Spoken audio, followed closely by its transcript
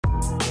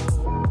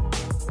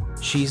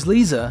She's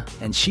Leeza,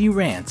 and she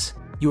rants.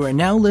 You are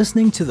now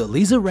listening to the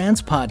Leeza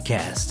Rants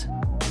podcast.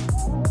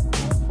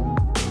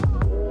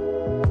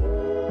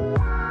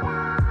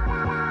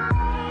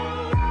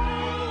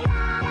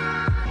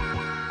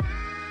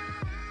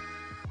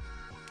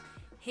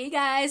 Hey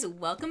guys,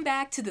 welcome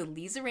back to the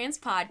Leeza Rants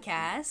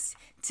podcast.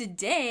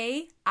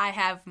 Today, I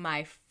have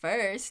my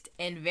first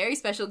and very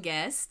special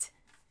guest,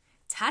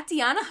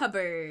 Tatyanna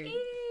Hubbard.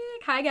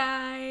 Hi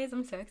guys,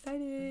 I'm so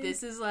excited.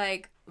 This is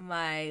like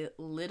my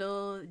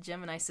little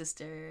Gemini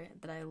sister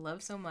that I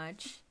love so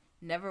much.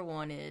 Never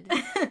wanted.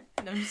 No,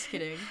 I'm just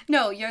kidding.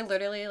 No, you're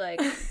literally like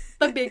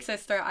the big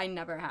sister I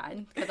never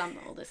had because I'm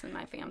the oldest in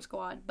my fam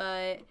squad.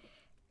 But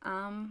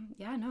I'm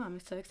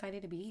so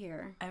excited to be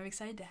here. I'm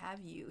excited to have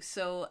you.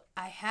 So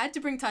I had to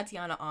bring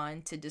Tatyanna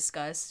on to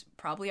discuss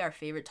probably our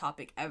favorite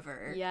topic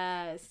ever.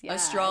 Yes.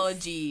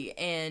 Astrology.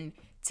 And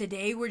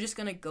today we're just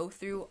going to go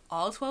through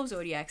all 12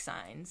 zodiac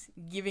signs,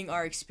 giving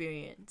our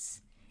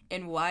experience.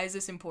 And why is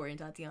this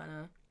important,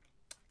 Tatyanna?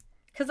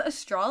 Because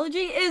astrology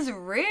is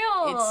real.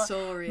 It's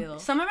so real.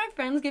 Some of my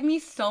friends give me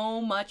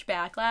so much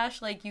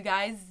backlash. Like, you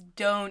guys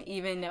don't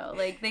even know.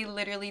 Like, they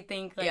literally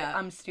think, like,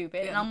 I'm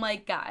stupid. Yeah. And I'm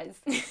like,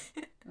 guys,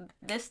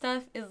 this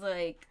stuff is,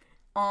 like,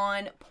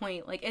 on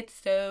point. Like, it's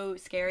so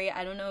scary.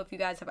 I don't know if you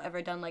guys have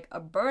ever done, like, a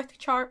birth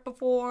chart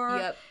before.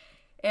 Yep.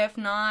 If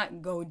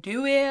not, go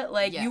do it.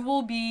 Like, you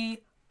will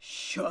be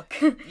shook.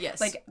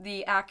 Yes. Like,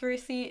 the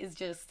accuracy is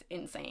just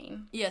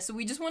insane. Yeah, so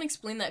we just want to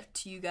explain that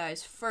to you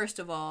guys first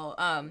of all,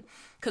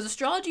 because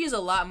astrology is a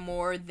lot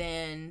more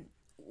than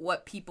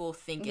what people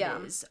think it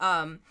is.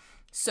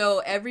 So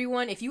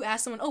everyone, if you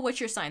ask someone, oh, what's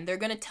your sign? They're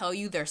going to tell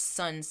you their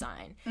sun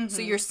sign. Mm-hmm.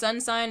 So your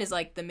sun sign is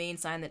like the main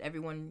sign that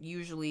everyone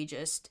usually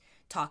just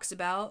talks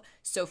about.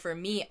 So for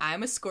me,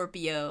 I'm a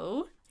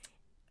Scorpio,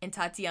 and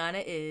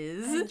Tatyanna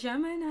is a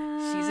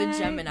Gemini. She's a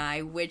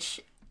Gemini, which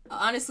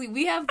honestly,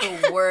 we have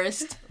the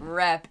worst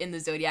rep in the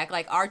zodiac.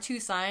 Like, our two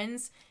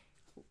signs,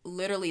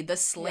 literally, the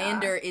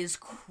slander is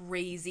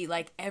crazy.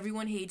 Like,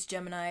 everyone hates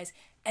Geminis.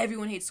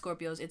 Everyone hates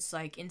Scorpios. It's,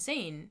 like,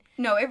 insane.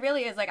 No, it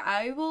really is. Like,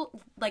 I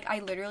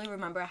literally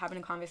remember having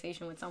a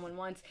conversation with someone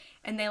once,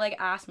 and they, like,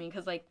 asked me,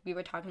 because, like, we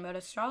were talking about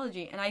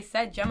astrology, and I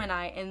said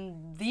Gemini,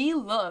 and the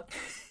look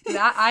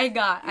that I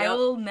got, I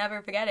will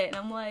never forget it. And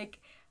I'm like,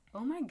 oh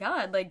my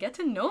god, like, get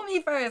to know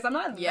me first. I'm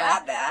not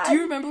that bad. Do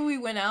you remember we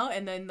went out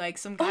and then, like,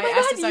 some guy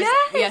asked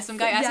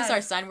us our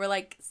sign. We're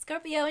like,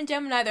 Scorpio and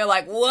Gemini. They're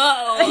like, whoa,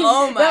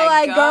 oh my god. They're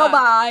like,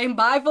 girl,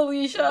 bye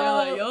Felicia.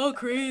 They're like, oh,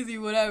 crazy,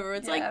 whatever.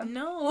 It's like,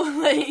 no,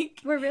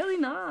 like, we're really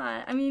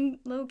not. I mean,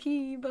 low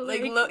key, but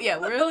like,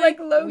 we're like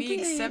low we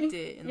key. accept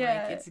it and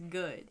like it's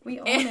good.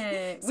 We own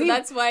it. So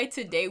that's why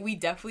today we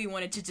definitely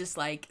wanted to just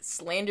like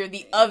slander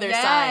the other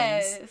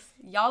signs.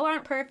 Y'all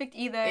aren't perfect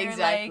either.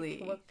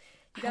 Exactly. Like,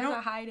 you guys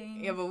are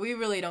hiding. Yeah, but we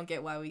really don't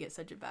get why we get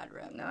such a bad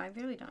rep. No, I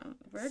really don't.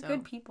 We're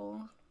good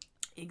people.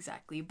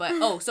 Exactly. But,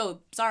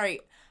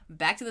 sorry.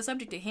 Back to the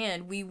subject at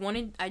hand.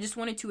 I just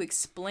wanted to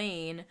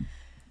explain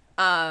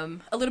a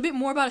little bit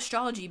more about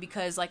astrology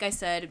because, like I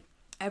said,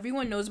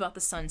 everyone knows about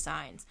the sun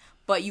signs.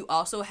 But you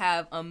also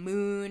have a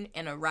moon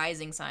and a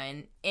rising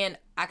sign and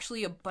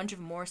actually a bunch of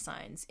more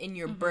signs in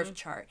your birth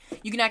chart.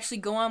 You can actually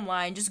go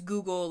online, just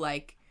Google,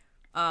 like,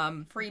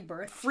 free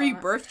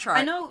birth chart.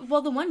 I know.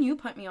 Well, the one you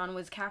put me on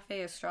was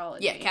Cafe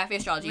Astrology. Yeah, Cafe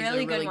Astrology is a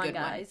really good one,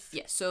 guys.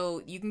 Yeah,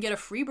 so you can get a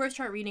free birth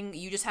chart reading.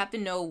 You just have to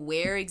know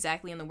where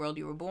exactly in the world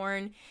you were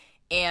born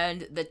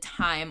and the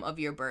time of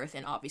your birth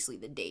and obviously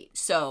the date.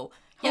 So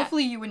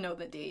hopefully you would know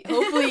the date.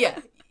 Hopefully, yeah.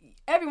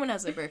 Everyone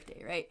has their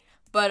birthday, right?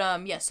 But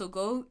so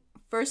go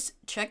first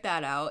check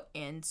that out,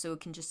 and so it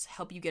can just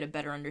help you get a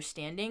better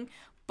understanding.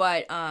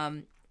 But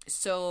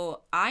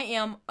so I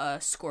am a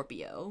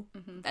Scorpio.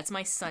 Mm-hmm. That's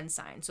my sun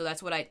sign. So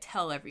that's what I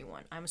tell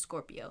everyone. I'm a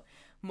Scorpio.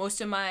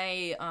 Most of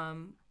my,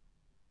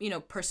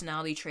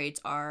 personality traits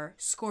are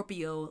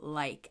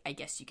Scorpio-like, I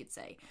guess you could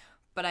say.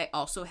 But I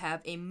also have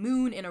a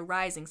moon and a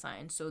rising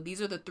sign. So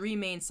these are the three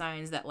main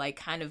signs that, like,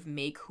 kind of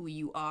make who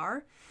you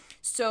are.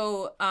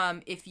 So,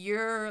 if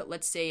you're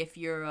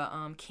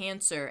a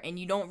Cancer and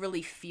you don't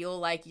really feel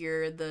like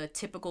you're the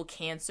typical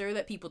Cancer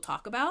that people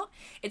talk about,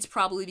 it's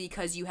probably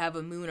because you have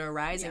a moon or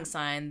rising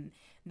sign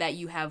that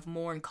you have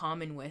more in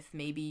common with.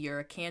 Maybe you're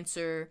a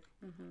Cancer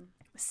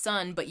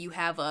sun, but you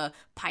have a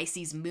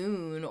Pisces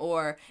moon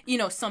or,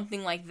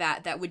 something like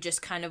that would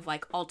just kind of,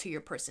 like, alter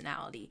your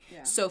personality.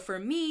 Yeah. So for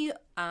me,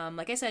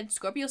 like I said,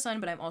 Scorpio sun,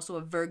 but I'm also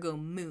a Virgo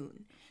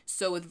moon.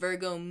 So with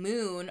Virgo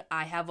moon,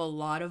 I have a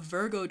lot of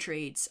Virgo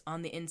traits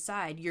on the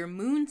inside. Your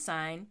moon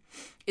sign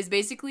is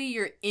basically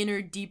your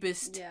inner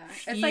deepest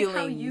feelings. It's like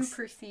how you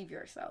perceive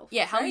yourself.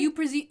 Yeah, how you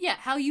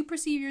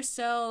perceive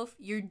yourself,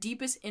 your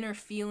deepest inner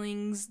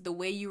feelings, the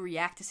way you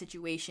react to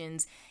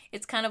situations.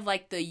 It's kind of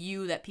like the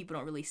you that people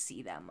don't really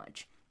see that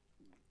much.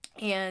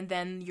 And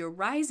then your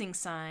rising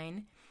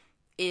sign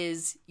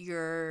is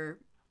your,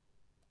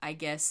 I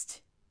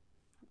guess,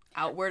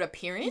 outward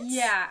appearance.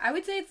 Yeah, I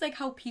would say it's like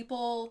how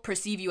people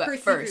perceive you at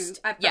first.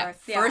 Yeah,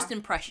 first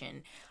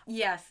impression.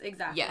 Yes,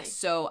 exactly. Yes,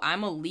 so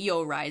I'm a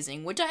Leo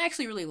rising, which I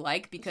actually really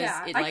like because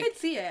I could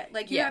see it.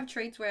 Like, you have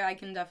traits where I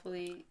can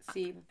definitely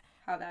see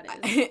how that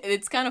is.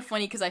 It's kind of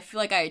funny because I feel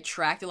like I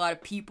attract a lot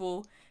of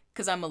people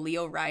because I'm a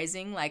Leo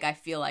rising. Like, I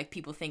feel like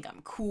people think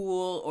I'm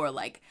cool or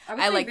like I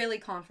would say like really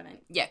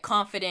confident. Yeah,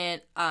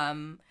 confident.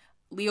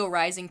 Leo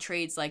rising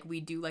traits, like, we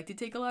do like to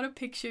take a lot of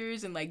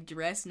pictures and like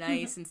dress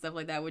nice and stuff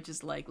like that, which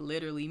is like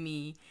literally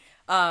me.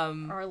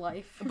 Our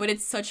life. But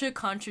it's such a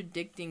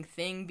contradicting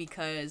thing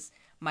because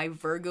my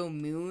Virgo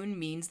moon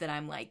means that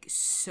I'm like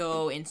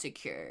so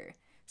insecure.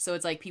 So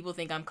it's like people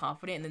think I'm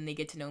confident and then they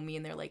get to know me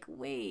and they're like,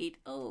 wait,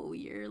 oh,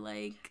 you're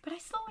like... But I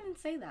still wouldn't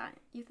say that.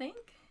 You think?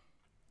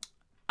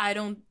 I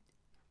don't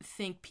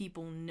think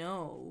people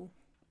know.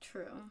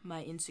 True.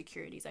 My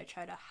insecurities. I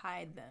try to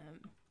hide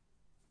them.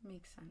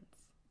 Makes sense.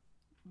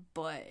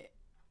 But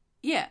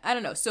yeah, I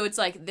don't know. So it's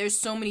like there's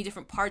so many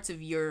different parts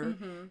of your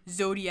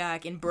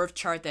zodiac and birth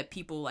chart that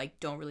people like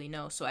don't really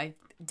know. So I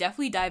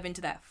definitely dive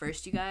into that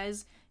first, you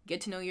guys.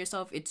 Get to know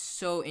yourself. It's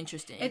so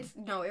interesting. It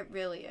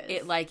really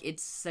is.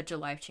 It's such a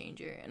life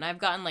changer. And I've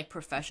gotten like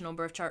professional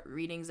birth chart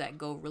readings that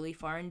go really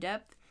far in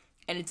depth,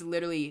 and it's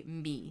literally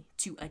me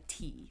to a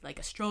T. Like,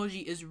 astrology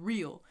is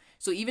real.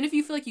 So even if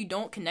you feel like you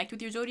don't connect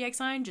with your zodiac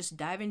sign, just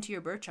dive into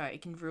your birth chart.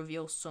 It can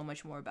reveal so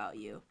much more about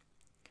you.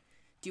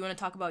 Do you want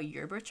to talk about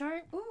your birth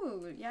chart?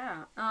 Ooh,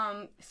 yeah.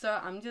 So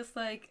I'm just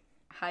like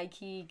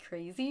high-key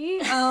crazy.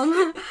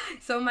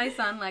 So my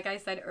sun, like I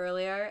said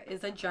earlier,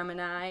 is a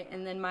Gemini,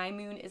 and then my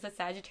moon is a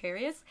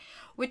Sagittarius,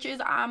 which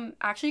is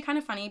actually kind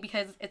of funny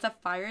because it's a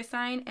fire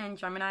sign and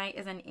Gemini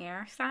is an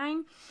air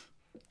sign,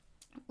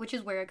 which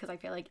is weird because I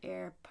feel like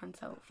air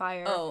punts out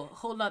fire. Oh,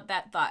 hold up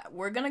that thought.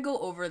 We're gonna go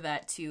over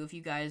that too if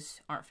you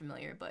guys aren't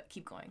familiar, but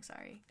keep going,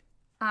 sorry.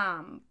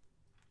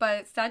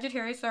 But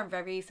Sagittarius are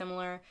very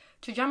similar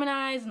to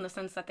Geminis in the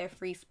sense that they're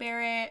free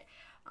spirit.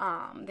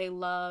 They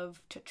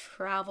love to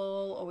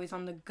travel, always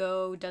on the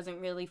go,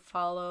 doesn't really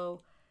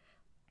follow...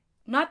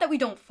 Not that we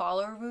don't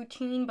follow a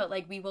routine, but,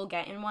 like, we will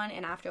get in one,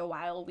 and after a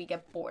while, we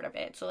get bored of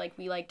it. So, like,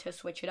 we like to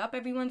switch it up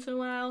every once in a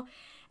while.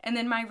 And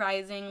then my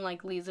rising,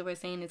 like Leeza was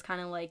saying, is kind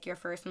of like your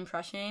first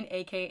impression,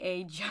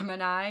 a.k.a.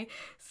 Gemini.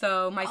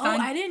 So, my sun...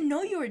 Oh, I didn't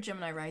know you were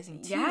Gemini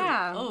rising, too.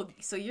 Yeah. Oh,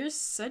 so you're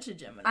such a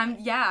Gemini.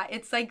 Yeah,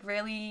 it's, like,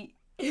 really...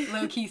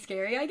 low-key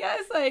scary, I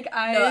guess. Like,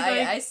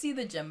 I see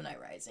the Gemini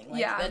rising.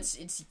 Like, yeah.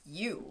 It's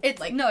you. It's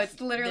like, no, it's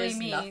literally there's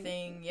me.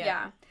 Nothing,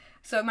 yeah.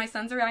 So my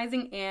sun's a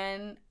rising,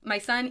 and my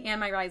sun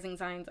and my rising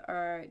signs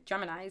are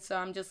Gemini. So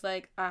I'm just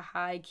like a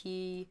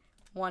high-key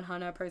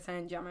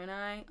 100%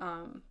 Gemini.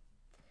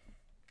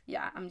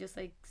 Yeah, I'm just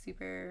like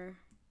super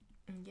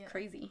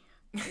crazy.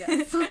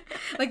 Yes.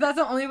 Like, that's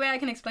the only way I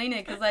can explain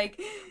it, because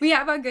like we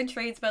have our good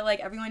traits, but like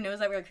everyone knows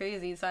that we're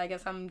crazy, so I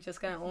guess I'm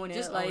just gonna own it.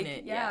 Just like, own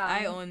it. Yeah,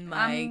 I own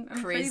my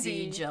I'm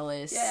crazy,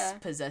 jealous,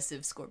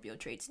 possessive Scorpio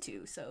traits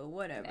too, so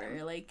whatever.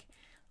 Yeah. Like,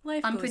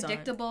 life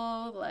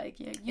unpredictable. Goes on. Like,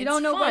 you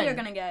don't know what you're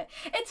gonna get.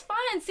 It's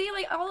fun. See,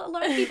 like, a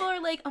lot of people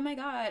are like, oh my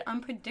god,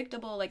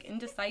 unpredictable, like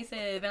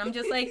indecisive, and I'm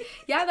just like,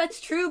 yeah, that's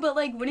true, but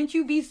like, wouldn't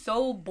you be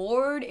so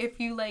bored if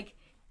you like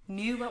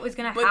knew what was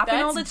gonna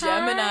happen all the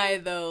time? Gemini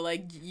though,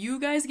 like, you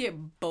guys get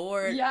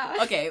bored. Yeah.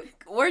 Okay,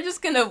 we're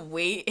just gonna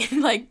wait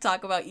and like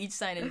talk about each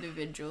sign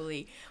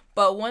individually.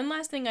 But one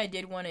last thing I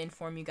did want to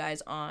inform you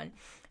guys on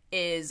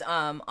is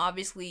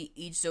obviously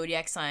each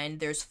zodiac sign,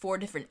 there's 4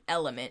 different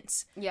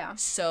elements. Yeah.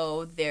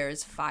 So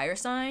there's fire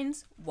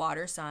signs,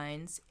 water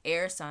signs,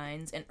 air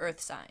signs, and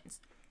earth signs.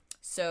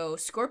 So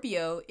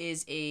Scorpio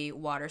is a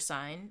water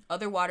sign.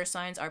 Other water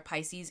signs are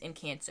Pisces and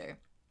Cancer.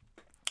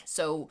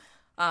 So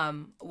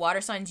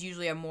water signs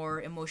usually are more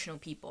emotional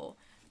people.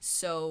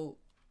 So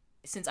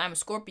since I'm a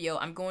Scorpio,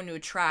 I'm going to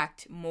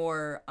attract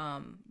more,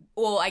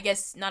 well, I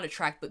guess not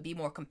attract, but be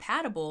more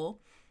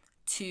compatible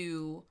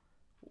to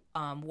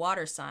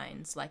water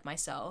signs like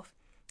myself.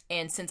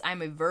 And since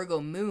I'm a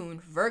Virgo moon,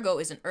 Virgo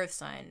is an earth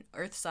sign.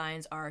 Earth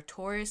signs are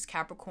Taurus,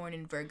 Capricorn,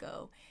 and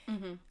Virgo.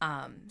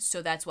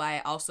 So that's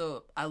why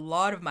a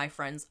lot of my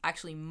friends,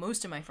 actually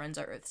most of my friends,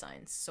 are earth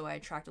signs. So I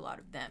attract a lot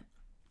of them.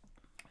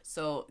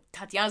 So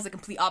Tatyanna's the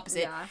complete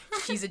opposite. Yeah.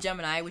 She's a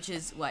Gemini, which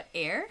is what,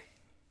 air?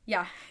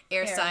 Yeah.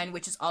 Air sign,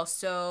 which is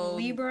also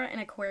Libra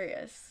and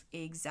Aquarius.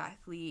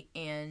 Exactly.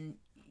 And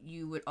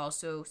you would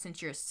also,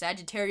 since you're a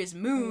Sagittarius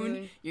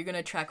moon, you're going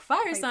to attract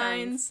fire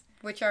signs.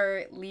 Which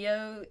are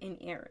Leo and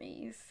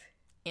Aries.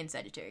 And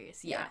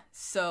Sagittarius, yeah.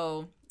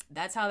 So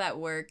that's how that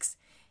works.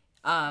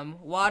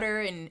 Water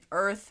and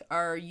earth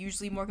are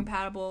usually more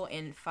compatible,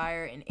 and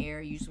fire and air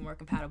are usually more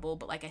compatible.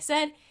 But like I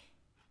said,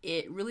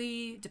 it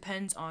really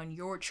depends on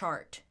your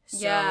chart.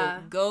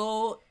 So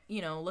go,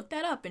 look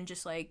that up and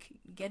just like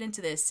get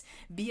into this.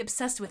 Be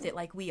obsessed with it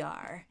like we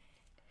are.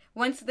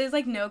 Once there's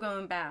like no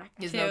going back.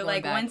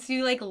 Once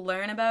you like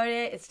learn about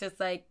it, it's just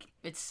like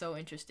it's so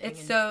interesting.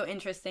 It's so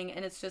interesting,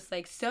 and it's just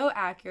like so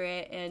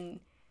accurate, and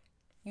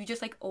you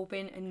just like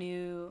open a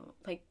new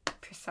like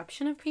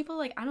perception of people.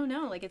 Like, I don't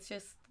know, like it's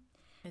just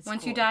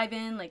once you dive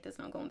in, like there's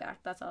no going back.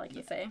 That's all I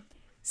can say.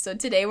 So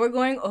today we're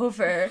going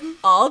over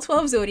all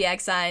 12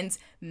 zodiac signs,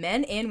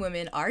 men and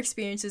women, our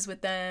experiences with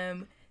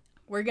them.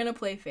 We're gonna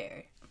play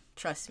fair.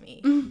 Trust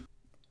me.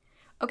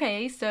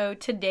 Okay, so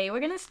today we're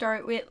gonna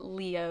start with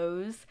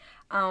Leos.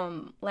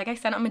 Like I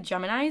said, I'm a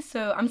Gemini,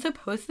 so I'm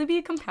supposed to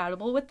be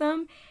compatible with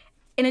them.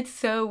 And it's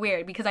so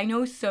weird because I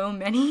know so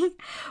many,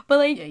 but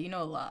like... Yeah, you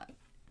know a lot.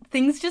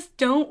 Things just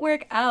don't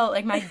work out.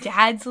 Like, my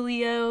dad's a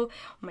Leo,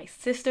 my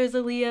sister's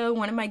a Leo,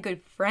 one of my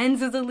good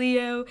friends is a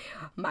Leo,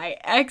 my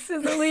ex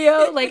is a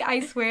Leo. Like,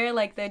 I swear,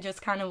 like, they're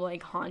just kind of,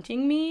 like,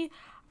 haunting me.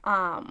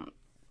 Haunting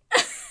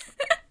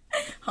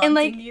and,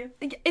 like, you?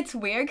 it's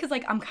weird because,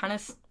 like, I'm kind of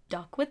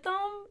stuck with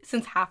them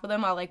since half of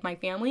them are, like, my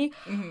family.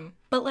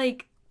 But,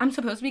 like, I'm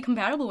supposed to be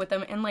compatible with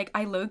them, and, like,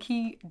 I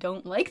low-key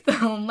don't like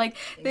them. Like,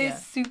 they're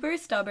super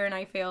stubborn,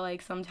 I feel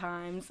like,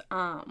 sometimes.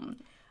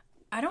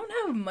 I don't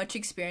have much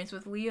experience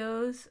with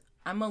Leos.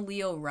 I'm a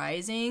Leo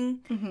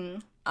rising.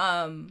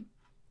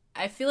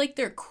 I feel like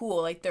they're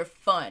cool. Like, they're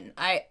fun.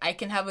 I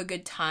can have a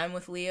good time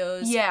with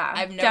Leos. Yeah,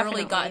 I've never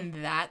really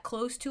gotten that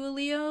close to a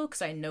Leo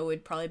because I know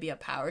it'd probably be a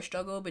power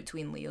struggle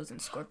between Leos and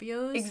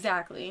Scorpios.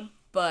 Exactly.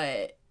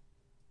 But,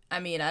 I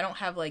mean, I don't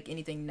have, like,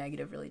 anything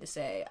negative really to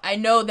say. I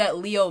know that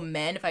Leo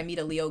men, if I meet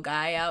a Leo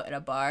guy out at a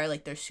bar,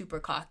 like, they're super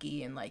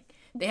cocky and, like,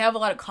 they have a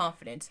lot of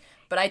confidence.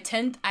 But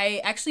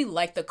I actually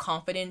like the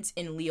confidence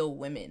in Leo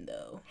women,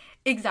 though.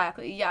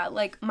 Exactly, yeah.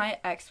 Like, my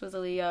ex was a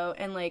Leo,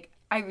 and, like,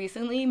 I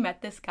recently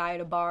met this guy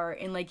at a bar,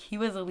 and, like, he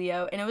was a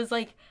Leo, and it was,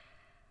 like,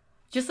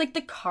 just, like,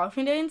 the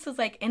confidence is,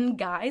 like, in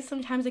guys,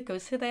 sometimes it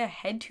goes to their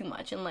head too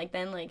much, and, like,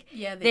 then, like,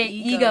 their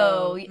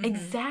ego.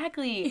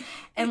 Exactly.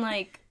 And,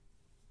 like,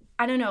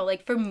 I don't know,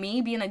 like, for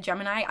me, being a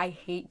Gemini, I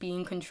hate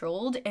being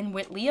controlled, and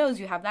with Leos,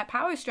 you have that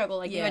power struggle,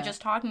 like you were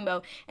just talking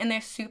about, and they're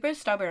super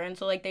stubborn,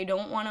 so, like, they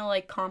don't want to,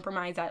 like,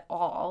 compromise at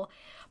all,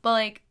 but,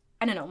 like,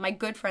 I don't know, my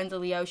good friend's a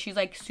Leo, she's,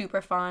 like, super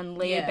fun,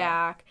 laid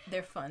back.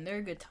 They're fun, they're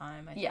a good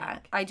time, I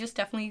think. I just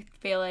definitely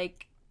feel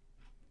like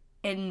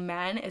in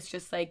men, it's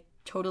just, like,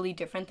 totally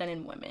different than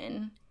in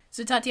women.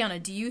 So,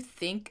 Tatyanna, do you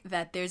think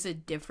that there's a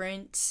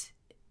difference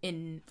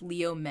in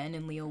Leo men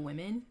and Leo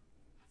women?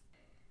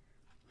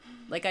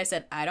 Like I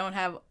said, I don't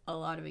have a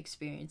lot of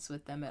experience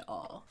with them at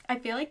all. I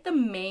feel like the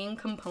main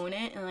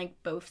component in, like,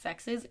 both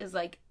sexes is,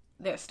 like,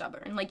 they're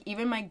stubborn. Like,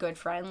 even my good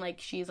friend, like,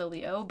 she's a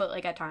Leo, but,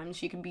 like, at times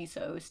she can be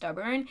so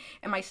stubborn.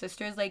 And my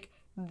sister's, like,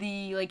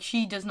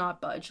 she does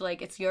not budge.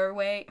 Like, it's her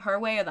way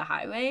or the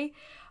highway.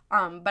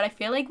 But I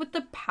feel like with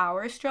the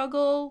power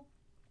struggle,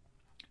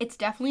 it's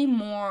definitely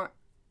more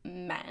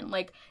men.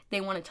 Like, they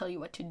want to tell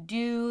you what to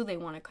do. They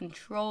want to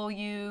control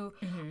you.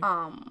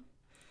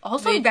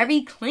 Also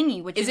very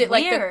clingy, which is weird. Is it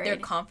like their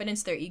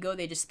confidence, their ego,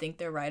 they just think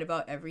they're right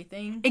about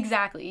everything?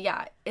 Exactly,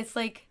 yeah. It's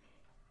like,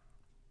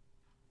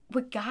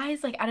 with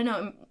guys, like, I don't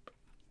know,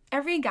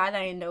 every guy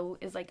that I know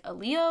is, like, a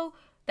Leo,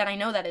 that I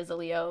know that is a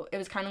Leo, it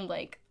was kind of,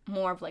 like,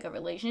 more of, like, a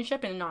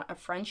relationship and not a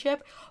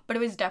friendship, but it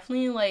was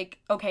definitely, like,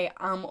 okay,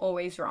 I'm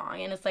always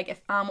wrong, and it's like,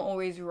 if I'm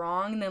always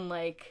wrong, then,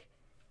 like,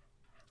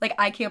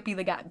 I can't be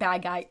the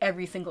bad guy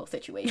every single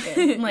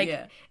situation.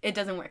 Like, it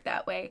doesn't work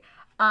that way.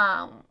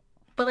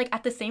 But, like,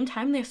 at the same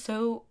time, they're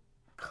so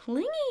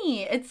clingy.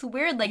 It's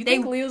weird. Like, you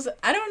think Leos...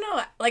 I don't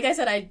know. Like I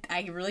said,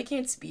 I really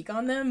can't speak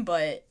on them,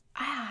 but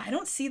I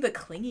don't see the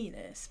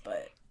clinginess,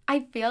 but...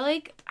 I feel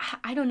like...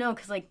 I don't know,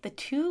 because, like, the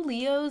two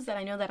Leos that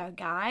I know that are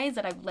guys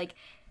that I've, like,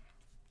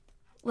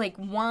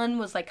 one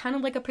was, like, kind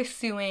of, like, a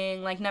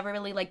pursuing, like, never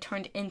really, like,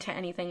 turned into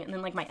anything. And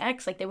then, like, my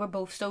ex, like, they were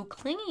both so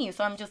clingy.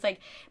 So I'm just, like,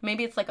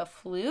 maybe it's, like, a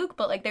fluke,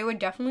 but, like, they were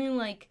definitely,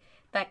 like,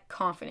 that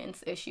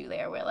confidence issue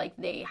there where, like,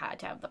 they had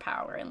to have the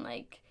power and,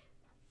 like...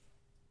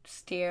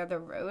 steer the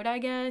road, I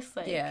guess.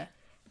 Like, I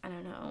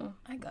don't know.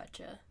 I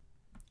gotcha.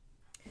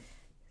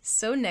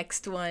 So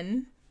next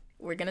one,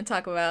 we're gonna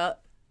talk about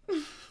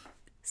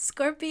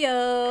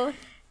Scorpio.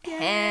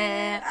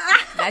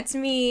 That's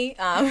me.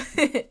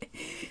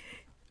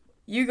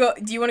 You go.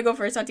 Do you want to go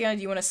first, Tatyanna?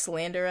 Do you want to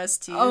slander us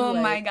too? Oh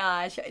my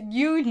gosh,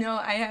 you know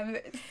I have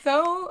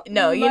so.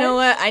 No, you know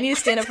what? I need to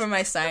stand up for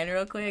my sign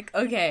real quick.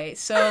 Okay,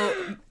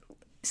 so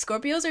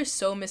Scorpios are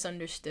so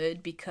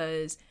misunderstood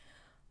because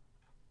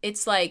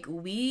it's like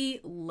we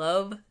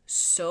love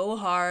so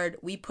hard.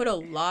 We put a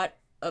lot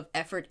of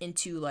effort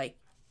into, like,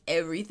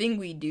 everything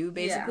we do,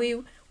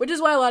 basically, which is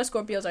why a lot of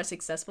Scorpios are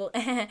successful.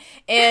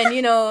 And,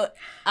 you know,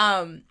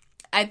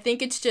 I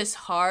think it's just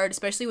hard,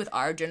 especially with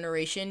our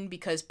generation,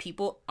 because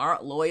people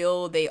aren't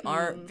loyal. They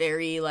aren't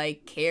very,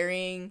 like,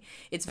 caring.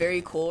 It's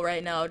very cool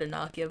right now to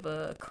not give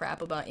a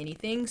crap about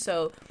anything.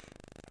 So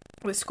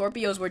with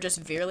Scorpios, we're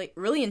just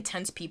really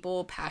intense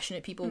people,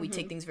 passionate people. We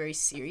take things very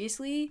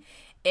seriously.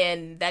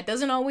 And that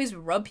doesn't always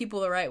rub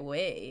people the right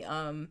way.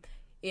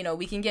 You know,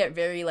 we can get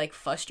very, like,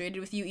 frustrated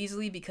with you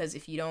easily because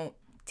if you don't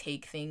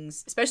take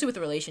things, especially with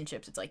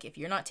relationships, it's like if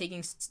you're not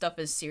taking stuff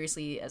as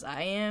seriously as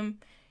I am,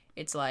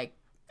 it's like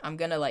I'm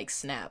gonna, like,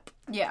 snap.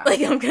 Yeah.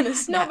 Like, I'm gonna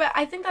snap. No, but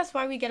I think that's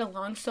why we get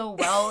along so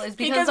well is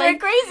because like,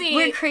 we're crazy.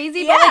 We're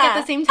crazy, but, like,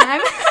 at the same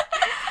time...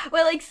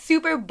 we're like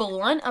super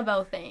blunt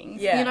about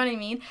things. Yeah. You know what I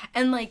mean?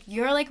 And like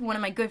you're like one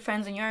of my good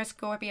friends and you're a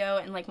Scorpio,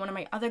 and like one of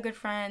my other good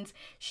friends,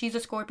 she's a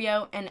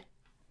Scorpio, and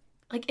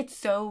like it's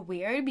so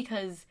weird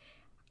because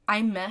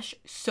I mesh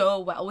so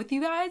well with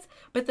you guys,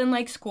 but then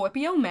like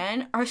Scorpio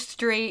men are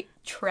straight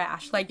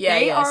trash. Like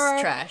they are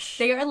trash.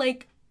 They are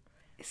like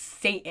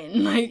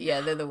Satan. Like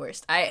they're the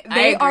worst. They I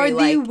agree. are the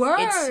like,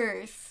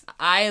 worst.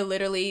 I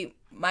literally,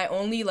 my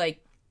only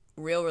like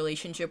real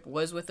relationship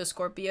was with a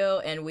Scorpio,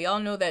 and we all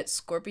know that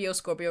Scorpio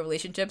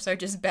relationships are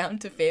just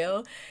bound to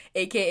fail,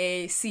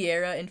 aka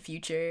Sierra and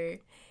Future,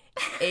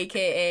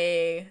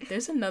 aka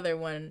there's another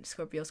one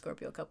Scorpio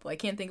couple. I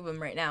can't think of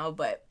them right now,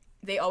 but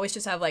they always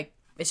just have like,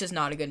 it's just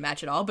not a good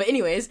match at all. But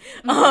anyways,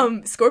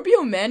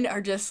 Scorpio men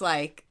are just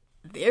like,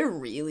 they're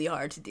really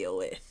hard to deal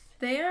with.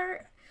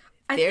 They're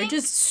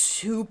just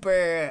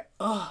super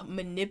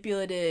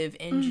manipulative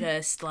and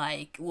just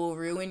like will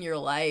ruin your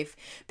life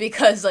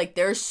because like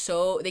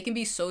they can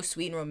be so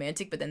sweet and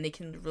romantic, but then they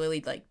can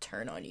really like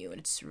turn on you, and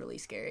it's really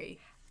scary.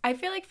 I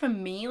feel like for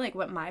me, like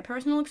what my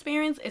personal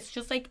experience, it's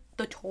just like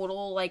the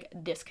total like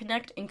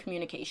disconnect in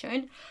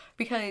communication,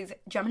 because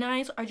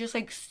Geminis are just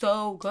like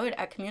so good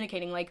at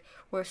communicating. Like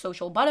we're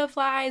social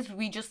butterflies.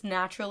 We just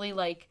naturally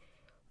like,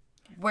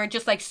 we're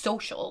just like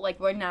social.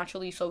 Like we're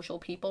naturally social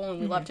people, and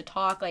we love to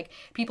talk. Like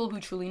people who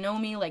truly know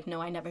me like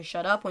know I never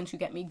shut up once you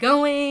get me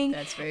going.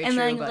 That's very and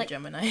true then, about like,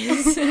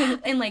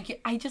 Geminis. And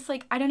like I just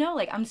like, I don't know,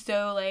 like I'm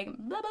so like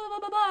blah blah blah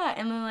blah blah,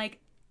 and then like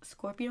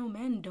Scorpio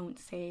men don't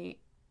say.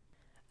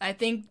 I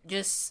think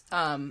just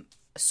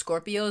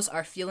Scorpios,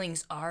 our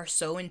feelings are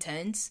so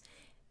intense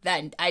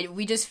that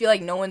we just feel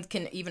like no one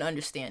can even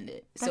understand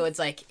it. So it's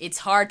like, it's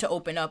hard to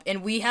open up,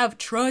 and we have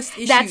trust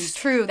issues. That's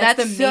true.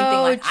 That's the main so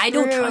thing. Like, true. I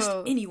don't trust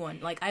anyone.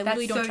 Like, I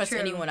literally don't so trust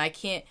true. anyone. I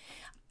can't,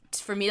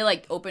 for me to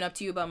like open up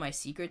to you about my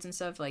secrets and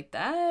stuff like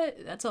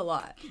that, that's a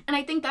lot. And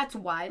I think that's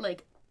why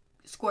like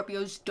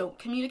Scorpios don't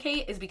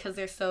communicate, is because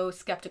they're so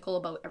skeptical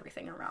about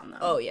everything around them.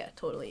 Oh yeah,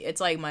 totally. It's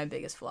like my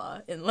biggest flaw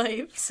in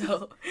life,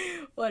 so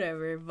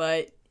whatever.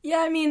 But yeah,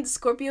 I mean,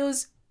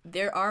 Scorpios,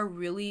 there are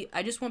really,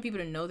 I just want people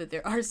to know that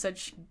there are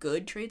such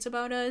good traits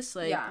about us.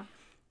 Like, yeah.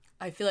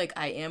 I feel like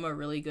I am a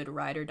really good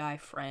ride or die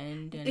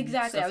friend. And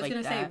Exactly. stuff I was like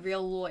gonna say that.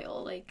 real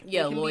loyal. Like,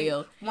 Yeah, they can be-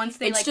 loyal. once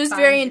they It's like, just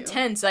find very you.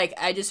 intense. Like,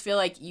 I just feel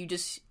like you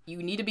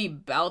need to be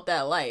about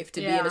that life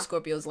to be in a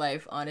Scorpio's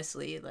life,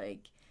 honestly. Like,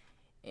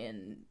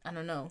 and I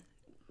don't know.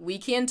 We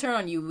can turn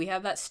on you. We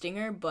have that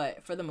stinger,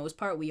 but for the most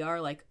part, we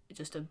are like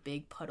just a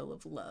big puddle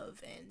of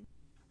love. And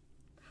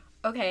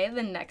Okay,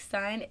 the next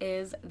sign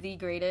is the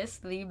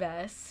greatest, the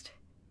best,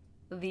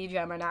 the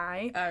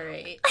Gemini. all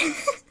right.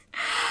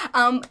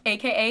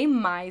 AKA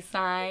my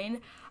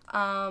sign.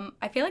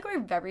 I feel like we're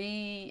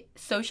very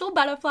social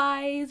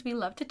butterflies. We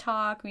love to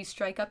talk. We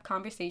strike up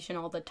conversation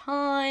all the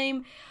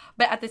time.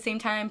 But at the same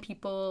time,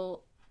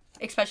 people,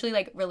 especially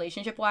like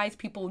relationship wise,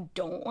 people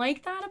don't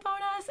like that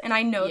about us. And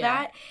I know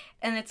that.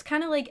 And it's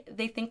kind of like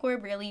they think we're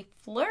really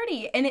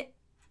flirty. And it,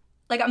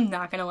 like, I'm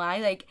not gonna lie,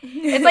 like,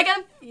 it's like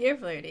a, You're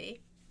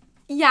flirty.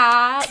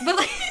 yeah, but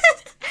like,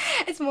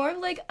 it's more of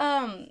like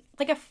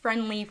a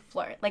friendly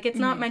flirt. Like, it's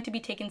not meant to be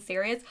taken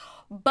serious.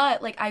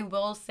 But like, I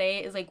will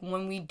say is like,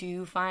 when we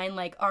do find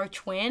like our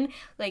twin,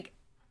 like,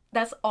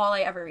 that's all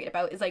I ever read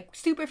about is like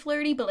super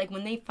flirty. But like,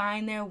 when they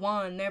find their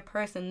one, their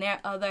person, their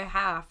other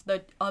half,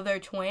 the other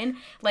twin,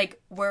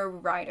 like, we're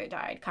ride or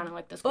die, kind of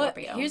like the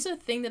Scorpio. But here's the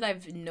thing that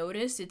I've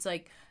noticed. It's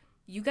like,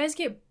 you guys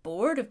get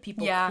bored of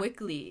people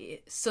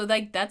quickly. So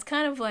like, that's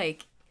kind of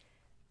like,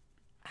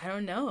 I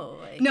don't know.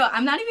 Like, No,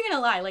 I'm not even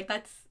gonna lie. Like,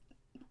 that's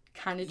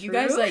kind of true. you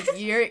guys like,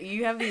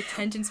 you have the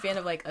attention span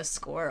of like a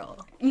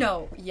squirrel.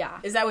 No, yeah.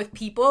 Is that with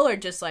people or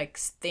just like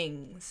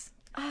things?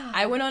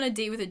 I went on a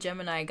date with a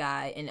Gemini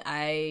guy, and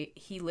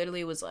he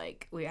literally was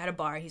like, we were at a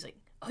bar. He's like,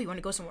 oh, you want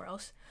to go somewhere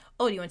else?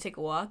 Oh, do you want to take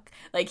a walk?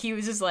 Like, he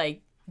was just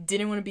like,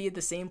 didn't want to be at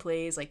the same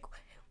place. Like,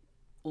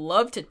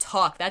 love to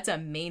talk. That's a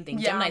main thing.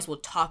 Yeah. Geminis will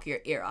talk your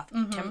ear off.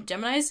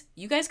 Geminis,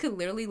 you guys could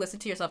literally listen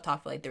to yourself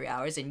talk for like 3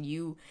 hours, and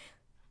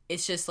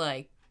it's just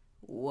like,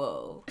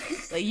 whoa.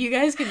 Like, you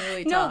guys can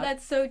really talk. No,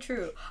 that's so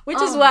true. Which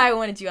is why I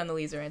wanted you on the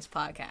Leeza Ranch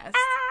podcast.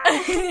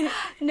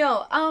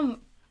 No,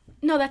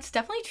 that's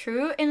definitely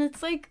true. And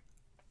it's like,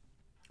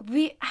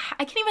 I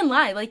can't even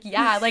lie. Like,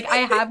 yeah, like, I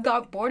have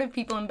got bored of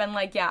people and been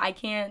like, yeah, I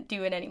can't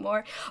do it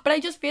anymore. But I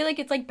just feel like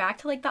it's like back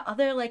to like the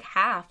other like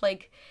half.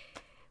 Like,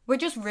 we're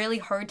just really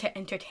hard to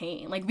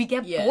entertain. Like, we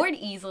get bored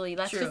easily.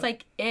 That's just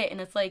like it.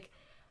 And it's like,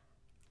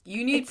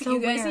 you guys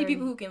need weird.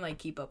 people who can like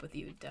keep up with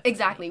you. Definitely.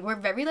 Exactly. We're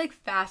very like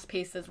fast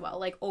paced as well.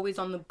 Like, always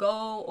on the go,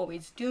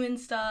 always doing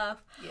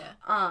stuff.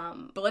 Yeah.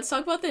 But let's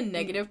talk about the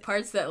negative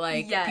parts that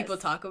like people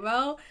talk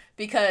about,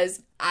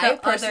 because I The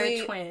personally,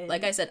 other twin.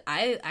 like I said,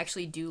 I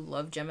actually do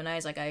love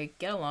Geminis. Like, I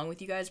get along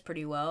with you guys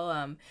pretty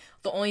well.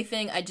 The only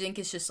thing I think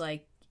is just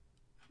like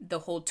the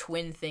whole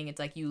twin thing. It's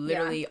like, you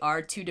literally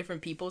are two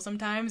different people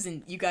sometimes,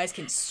 and you guys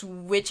can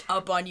switch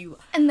up on you.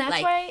 And that's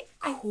like, why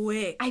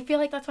quick. I feel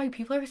like that's why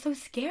people are so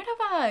scared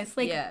of us.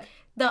 Like,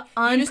 the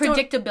just don't-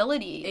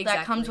 unpredictability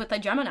that comes Exactly. with a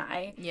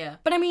Gemini. Yeah.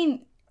 But I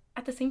mean,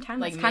 at the same time,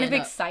 Like, it's kind of man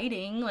up.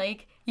 exciting.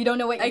 Like, You don't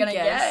know what you're gonna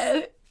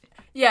get.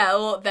 Yeah,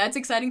 well, that's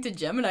exciting to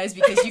Geminis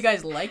because you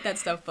guys like that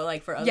stuff, but,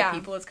 like, for other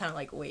people, it's kind of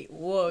like, wait,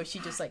 whoa, she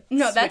just, like,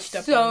 no, that's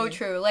so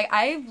true. Like,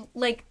 I've,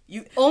 like,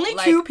 only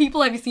like, 2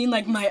 people I've seen,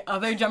 like, my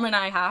other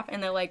Gemini half,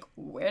 and they're like,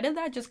 where did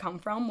that just come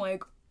from?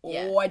 Like,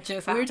 what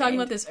just happened? We were talking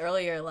about this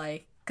earlier,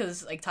 like,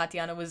 because, like,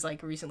 Tatyanna was,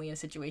 like, recently in a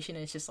situation,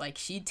 and it's just, like,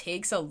 she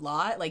takes a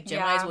lot, like,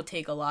 Geminis will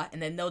take a lot, and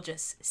then they'll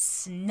just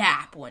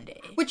snap one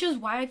day. Which is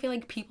why I feel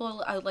like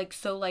people are, like,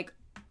 so, like,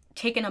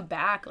 taken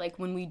aback, like,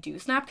 when we do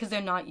snap, because they're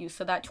not used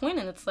to that twin,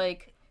 and it's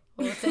like,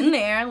 well, it's in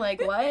there,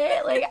 like,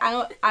 what? Like,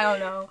 I don't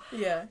know.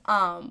 Yeah.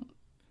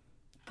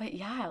 But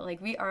yeah,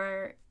 like, we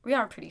are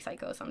pretty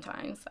psycho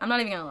sometimes. I'm not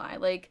even gonna lie,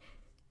 like,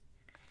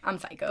 I'm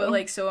psycho. But,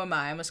 like, so am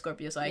I. I'm a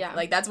Scorpio, so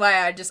like, that's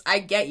why I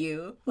get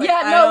you. Like,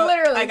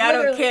 literally. Like, I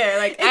don't care.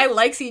 Like, I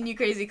like seeing you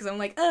crazy because I'm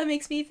like, oh, it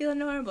makes me feel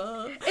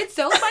normal. It's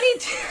so funny,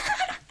 too.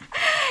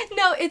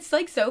 No, it's,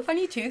 like, so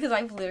funny, too, because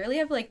I've literally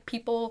have, like,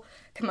 people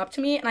come up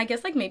to me, and I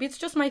guess, like, maybe it's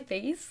just my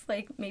face.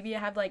 Like, maybe I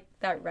have, like,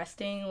 that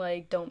resting,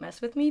 like, don't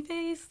mess with me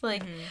face.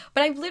 Like,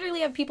 but I literally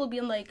have people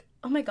being like,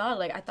 oh, my God,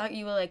 like, I thought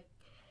you were,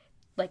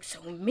 like,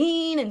 so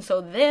mean and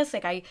so this.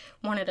 Like, I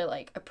wanted to,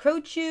 like,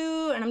 approach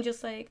you, and I'm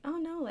just like, oh,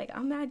 no, like,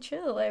 I'm mad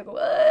chill. Like,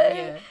 what?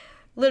 Yeah.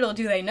 Little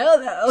do they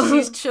know, though.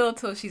 She's chill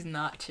till she's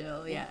not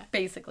chill, yeah.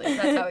 Basically,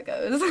 that's how it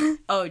goes.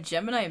 Oh,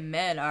 Gemini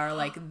men are,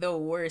 like, the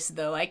worst,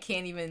 though. I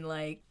can't even,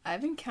 like...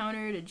 I've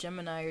encountered a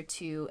Gemini or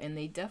two, and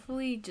they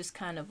definitely just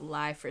kind of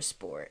lie for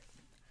sport.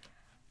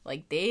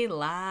 Like, they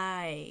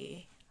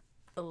lie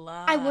a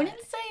lot. I wouldn't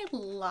say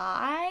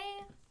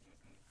lie.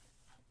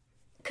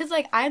 Because,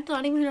 like, I'm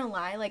not even gonna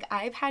lie. Like,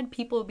 I've had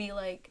people be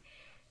like...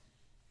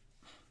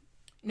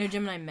 No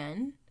Gemini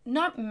men?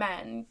 Not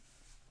men.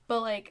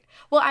 But, like,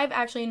 well, I've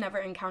actually never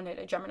encountered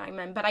a Gemini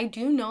man, but I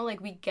do know,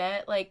 like, we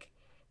get, like,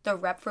 the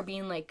rep for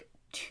being, like,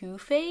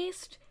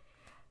 two-faced,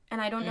 and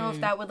I don't know if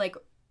that would, like,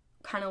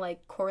 kind of,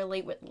 like,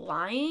 correlate with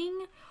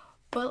lying,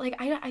 but, like,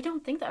 I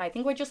don't think that. I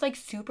think we're just, like,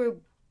 super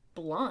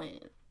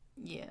blunt.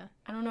 Yeah.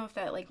 I don't know if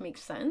that, like,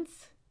 makes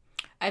sense.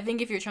 I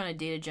think if you're trying to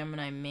date a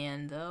Gemini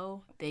man,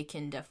 though, they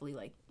can definitely,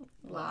 like,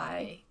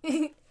 lie.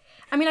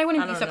 I mean, I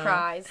wouldn't be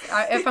surprised.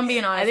 If I'm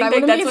being honest, I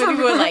think that's why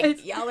people are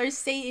like, y'all are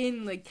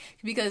Satan. Like,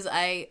 because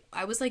I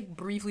was, like,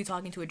 briefly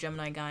talking to a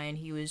Gemini guy, and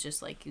he was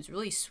just, like, he was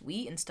really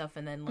sweet and stuff,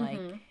 and then, like,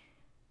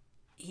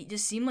 he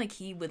just seemed like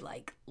he would,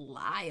 like,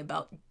 lie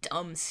about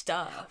dumb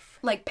stuff.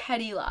 Like,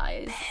 petty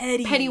lies.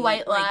 Petty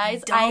white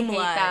lies. Dumb I hate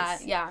lies. that.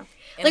 Yeah.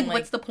 Like,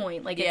 what's the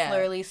point? Like, it's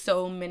literally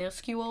so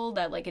minuscule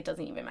that, like, it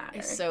doesn't even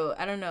matter. So,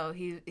 I don't know.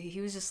 He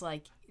was just,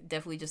 like,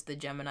 definitely just the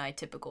Gemini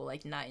typical,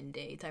 like, night and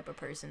day type of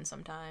person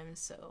sometimes,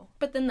 so.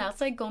 But then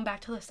that's, like, going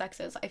back to the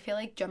sexes. I feel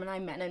like Gemini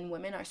men and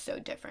women are so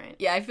different.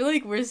 Yeah, I feel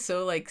like we're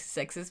so, like,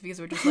 sexist because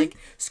we're just, like,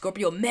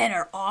 Scorpio men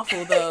are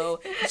awful,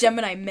 though.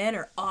 Gemini men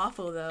are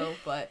awful, though.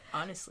 But,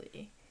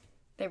 honestly.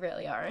 They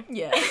really are.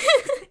 Yeah.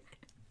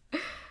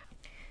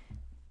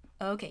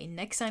 Okay,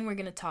 next sign we're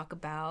going to talk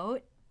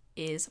about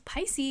is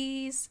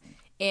Pisces.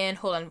 And,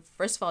 hold on.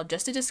 First of all,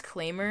 just a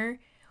disclaimer.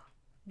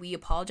 We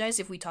apologize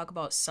if we talk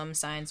about some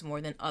signs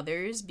more than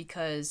others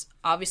because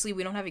obviously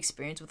we don't have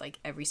experience with like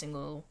every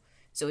single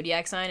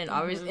zodiac sign and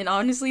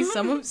honestly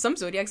some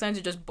zodiac signs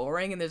are just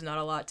boring and there's not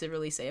a lot to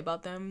really say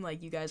about them.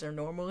 Like you guys are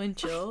normal and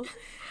chill.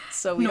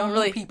 So we don't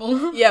really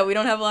people. Yeah, we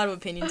don't have a lot of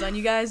opinions on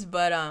you guys,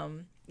 but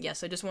yeah,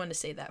 so I just wanted to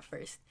say that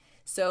first.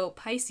 So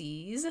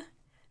Pisces,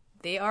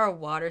 they are a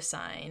water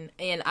sign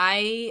and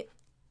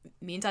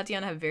me and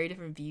Tatyanna have very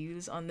different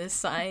views on this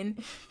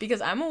sign because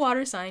I'm a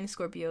water sign,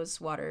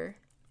 Scorpio's water.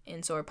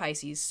 And so are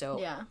Pisces, so,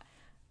 yeah.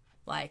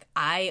 Like,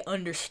 I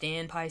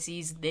understand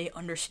Pisces, they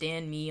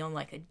understand me on,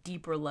 like, a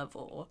deeper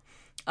level.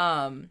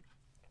 I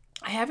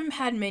haven't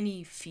had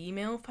many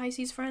female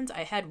Pisces friends.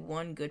 I had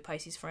one good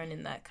Pisces friend,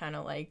 and that kind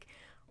of, like,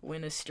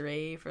 went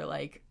astray for,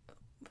 like,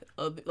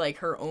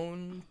 her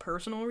own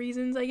personal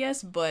reasons, I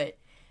guess, but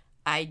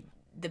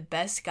the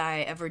best guy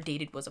I ever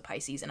dated was a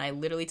Pisces, and I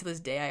literally, to this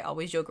day, I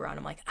always joke around,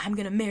 I'm like, I'm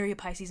gonna marry a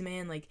Pisces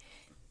man, like,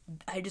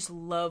 I just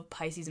love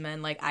Pisces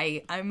men. Like,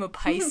 I'm a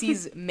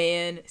Pisces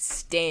man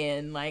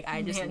stan. Like,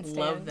 I just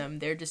love them.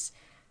 They're just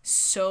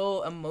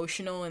so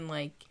emotional and,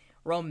 like,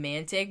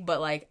 romantic, but,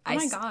 like... Oh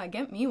my god,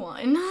 get me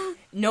one.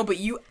 No, but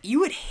you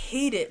would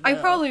hate it, though. I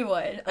probably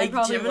would. Like,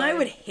 Gemini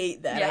would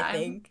hate that, I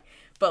think.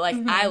 But, like,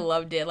 I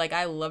loved it. Like,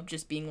 I love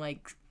just being,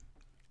 like...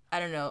 I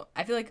don't know.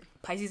 I feel like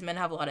Pisces men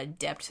have a lot of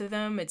depth to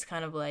them. It's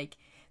kind of, like...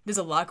 There's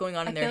a lot going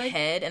on in their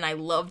head, and I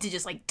love to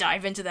just, like,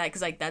 dive into that,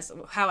 because, like, that's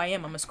how I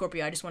am. I'm a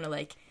Scorpio. I just want to,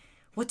 like...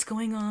 What's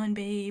going on,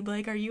 babe?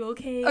 Like, are you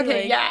okay?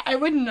 Okay, like, yeah, I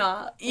would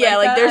not. Yeah,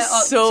 like they're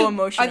so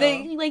emotional. Are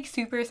they, like,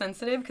 super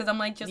sensitive? Because I'm,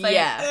 like, just, like,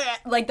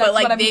 like, that's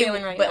what I'm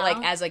feeling right now. But,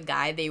 like, as a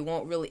guy, they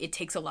won't really, it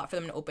takes a lot for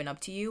them to open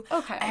up to you.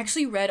 Okay. I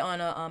actually read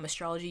on a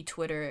astrology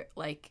Twitter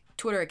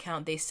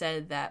account, they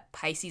said that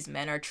Pisces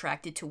men are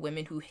attracted to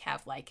women who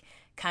have, like,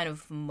 kind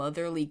of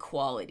motherly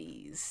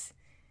qualities.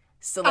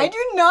 So, like, I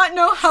do not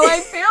know how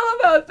I feel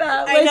about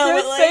that. Like, I know,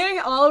 you're saying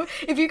all of...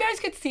 If you guys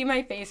could see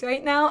my face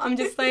right now, I'm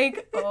just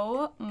like,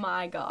 oh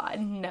my god,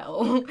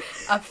 no.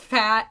 A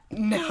fat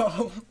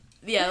no.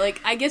 Yeah, like,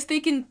 I guess they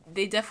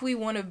definitely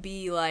want to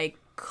be, like,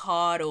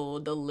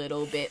 coddled a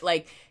little bit,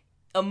 like,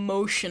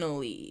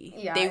 emotionally.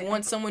 Yeah. They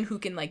want someone who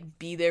can, like,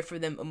 be there for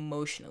them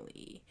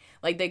emotionally.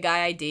 Like, the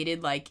guy I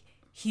dated, like,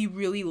 he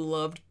really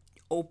loved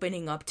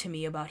opening up to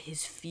me about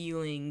his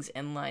feelings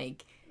and,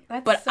 like,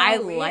 but so I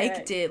weird.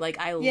 liked it. Like,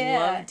 I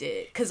loved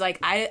it. Because, like,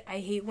 I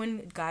hate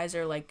when guys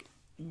are, like,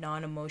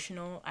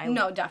 non-emotional.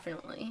 No,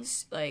 definitely.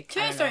 Like, To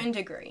a certain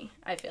degree,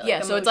 I feel like.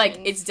 Yeah, so it's, like,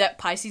 emotions.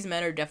 Pisces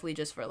men are definitely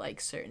just for, like,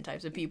 certain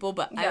types of people,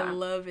 but I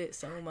love it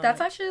so much. That's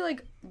actually,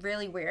 like,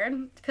 really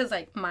weird. Because,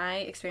 like, my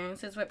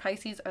experiences with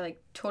Pisces are, like,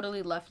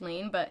 totally left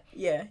lane, but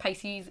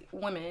Pisces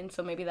women,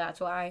 so maybe that's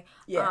why.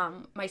 Yeah.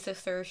 My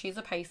sister, she's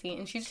a Pisces,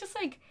 and she's just,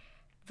 like,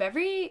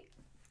 very...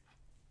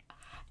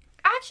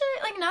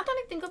 Actually, like, now that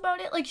I think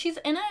about it, like, she's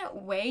in a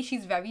way,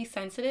 she's very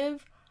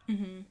sensitive.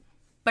 Mm-hmm.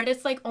 But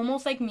it's, like,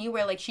 almost like me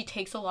where, like, she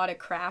takes a lot of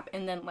crap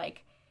and then,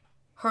 like,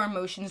 her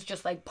emotions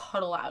just, like,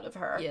 puddle out of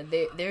her. Yeah,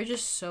 they're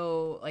just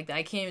so, like,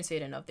 I can't even say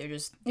it enough. They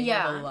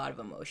have a lot of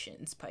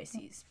emotions,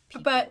 Pisces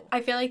people. But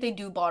I feel like they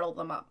do bottle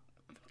them up.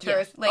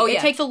 Yeah. Like,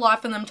 it takes a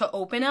lot for them to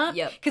open up.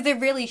 Yep. Because they're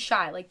really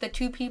shy. Like, the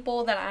two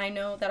people that I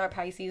know that are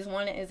Pisces,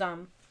 one is,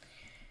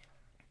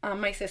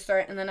 my sister,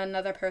 and then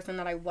another person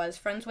that I was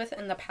friends with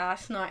in the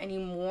past, not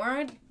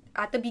anymore.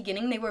 At the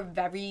beginning, they were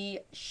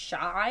very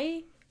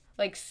shy,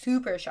 like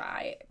super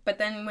shy. But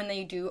then when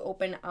they do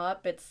open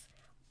up,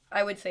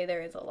 I would say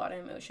there is a lot of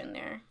emotion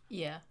there.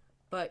 Yeah,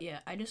 but yeah,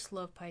 I just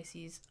love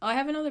Pisces. Oh, I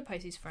have another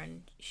Pisces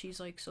friend. She's,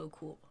 like, so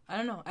cool. I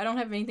don't know. I don't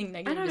have anything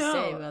negative to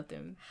say about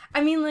them.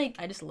 I mean, like...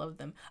 I just love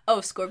them.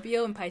 Oh,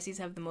 Scorpio and Pisces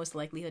have the most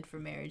likelihood for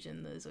marriage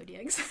in the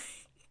Zodiacs.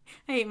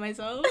 I hate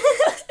myself.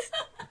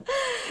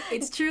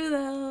 It's true,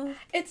 though.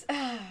 It's,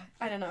 I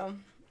don't know.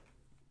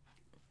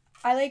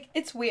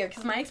 It's weird,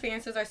 because my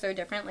experiences are so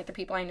different. Like, the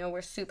people I know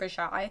were super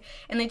shy,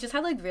 and they just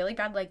had, like, really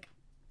bad, like,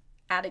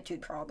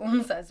 attitude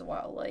problems as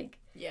well. Like,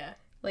 yeah.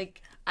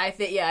 Like, I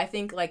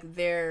think, like,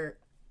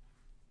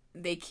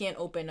 they can't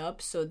open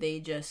up, so they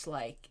just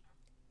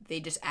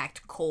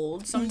act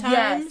cold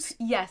sometimes.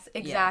 Yes,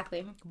 exactly.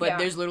 Yeah. But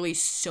there's literally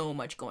so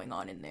much going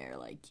on in there.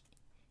 Like,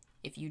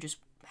 if you just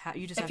have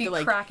to,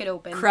 like, crack it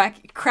open.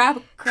 Crack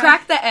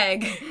the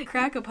egg.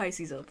 Crack a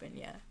Pisces open,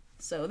 yeah.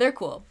 So they're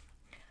cool.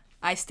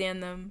 I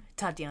stand them.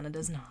 Tatyanna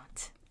does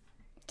not.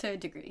 To a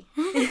degree.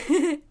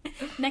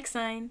 Next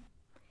sign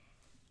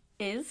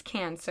is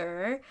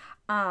Cancer.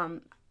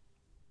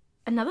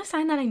 Another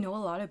sign that I know a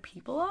lot of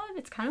people of.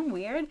 It's kind of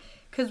weird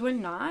because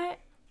I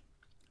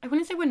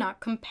wouldn't say we're not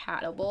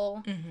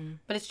compatible,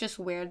 but it's just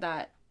weird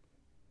that,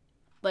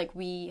 like,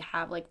 we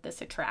have, like,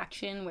 this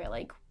attraction where,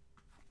 like,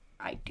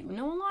 I do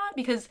know a lot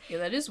because... Yeah,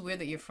 that is weird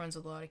that you're friends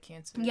with a lot of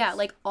Cancers. Yeah,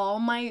 like, all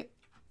my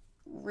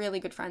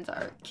really good friends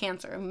are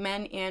Cancer,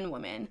 men and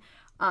women.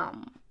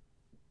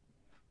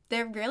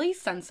 They're really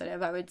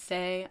sensitive, I would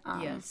say.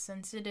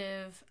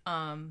 Sensitive.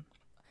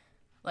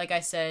 Like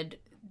I said,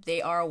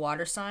 they are a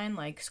water sign,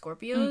 like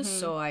Scorpios,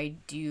 so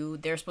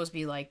they're supposed to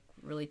be, like,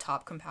 really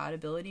top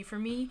compatibility for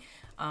me.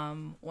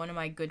 One of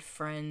my good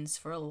friends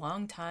for a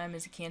long time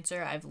is a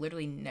Cancer. I've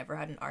literally never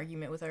had an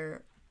argument with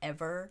her,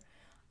 ever.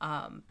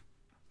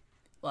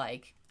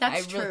 Like,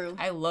 that's true.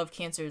 I love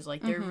Cancers.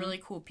 Like, they're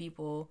really cool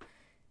people.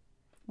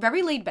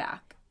 Very laid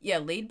back. Yeah,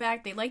 laid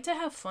back. They like to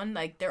have fun.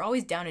 Like, they're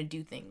always down to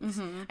do things.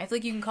 I feel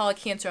like you can call a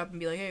Cancer up and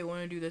be like, hey,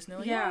 want to do this? And they're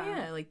like,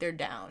 yeah. Like, they're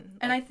down.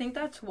 And I think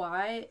that's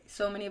why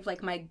so many of,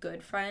 like, my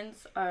good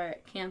friends are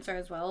Cancer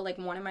as well. Like,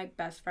 one of my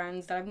best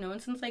friends that I've known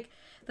since, like,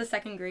 the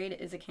 2nd grade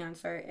is a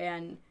Cancer.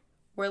 And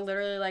we're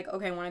literally like,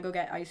 okay, want to go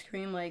get ice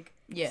cream? Like,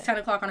 it's 10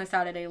 o'clock on a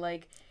Saturday.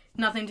 Like,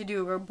 nothing to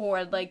do. We're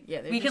bored. Like,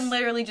 we can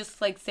literally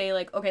just, like, say,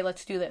 like, okay,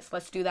 let's do this.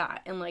 Let's do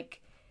that. And,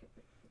 like,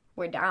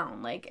 we're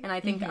down. Like, and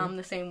I think I'm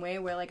the same way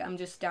where, like, I'm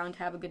just down to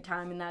have a good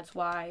time, and that's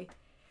why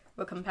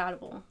we're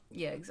compatible.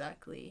 Yeah,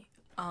 exactly.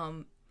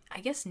 I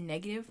guess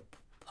negative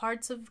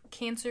parts of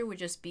Cancer would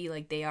just be,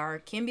 like,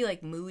 can be,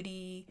 like,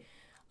 moody.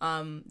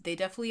 They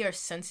definitely are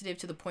sensitive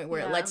to the point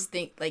where it lets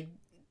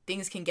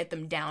things can get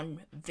them down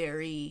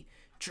very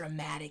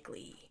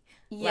dramatically.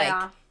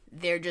 Yeah. Like,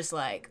 they're just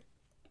like,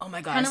 oh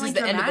my god, Kinda this is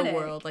like the end of the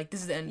dramatic. world. Like,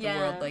 this is the end of the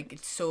world. Like,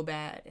 it's so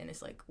bad. And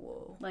it's like,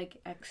 whoa. Like,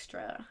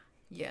 extra.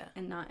 Yeah.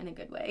 And not in a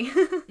good way.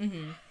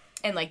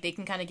 And, like, they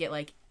can kind of get,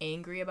 like,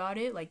 angry about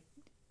it. Like,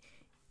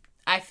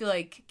 I feel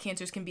like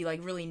Cancers can be,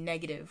 like, really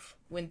negative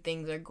when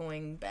things are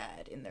going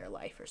bad in their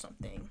life or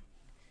something.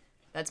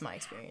 That's my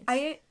experience.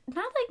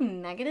 Not, like,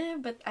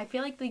 negative, but I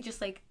feel like they're just,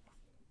 like,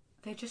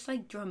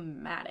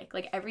 dramatic.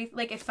 Like,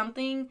 if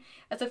something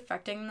is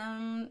affecting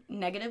them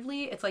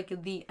negatively, it's,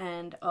 like, the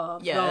end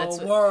of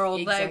the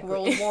world. Exactly. Like,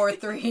 World War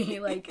III.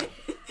 like,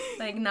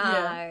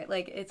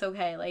 like, it's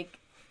okay. Like,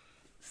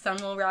 sun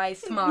will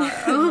rise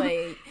tomorrow.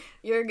 Like,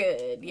 you're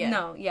good. Yeah.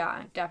 No,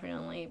 yeah,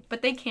 definitely.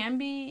 But they can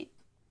be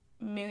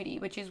moody,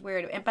 which is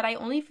weird. But I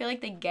only feel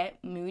like they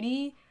get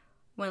moody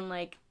when,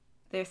 like,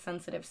 their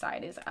sensitive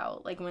side is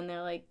out. Like, when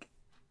they're, like,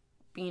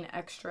 being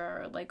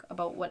extra or, like,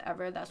 about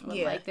whatever, that's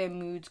when, like, their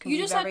moods can be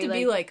very, have to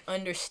be, like,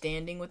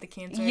 understanding with the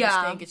Cancer.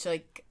 I think it's,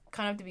 like,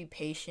 kind of have to be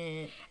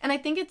patient. And I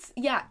think it's,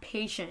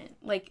 patient.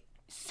 Like,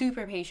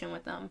 super patient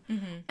with them.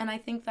 And I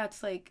think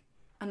that's, like,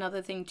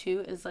 another thing,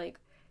 too, is, like,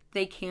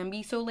 they can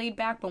be so laid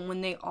back, but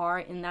when they are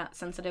in that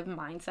sensitive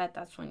mindset,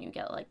 that's when you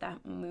get, like,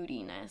 that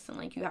moodiness, and,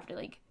 like, you have to,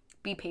 like,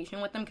 be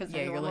patient with them, because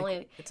they're normally...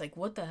 Like, it's like,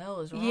 what the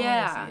hell is wrong with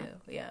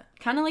you? Yeah.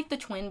 Kind of like the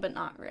twin, but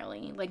not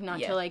really. Like, not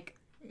to, like,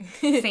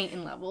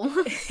 Satan level.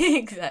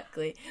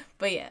 Exactly.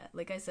 But, yeah,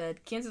 like I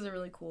said, Cancers are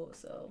really cool,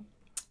 so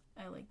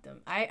I like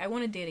them. I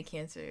want to date a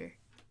Cancer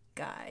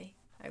guy.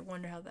 I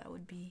wonder how that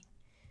would be.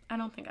 I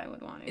don't think I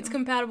would want to. It's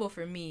compatible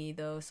for me,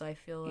 though, so I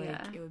feel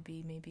like it would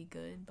be maybe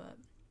good, but...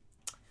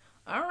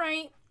 All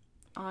right.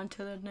 On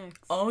to the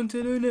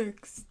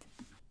next.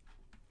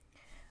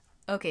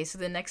 Okay, so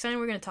the next sign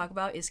we're going to talk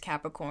about is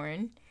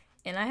Capricorn.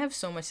 And I have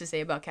so much to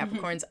say about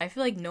Capricorns. I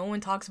feel like no one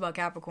talks about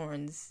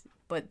Capricorns,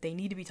 but they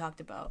need to be talked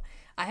about.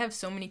 I have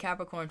so many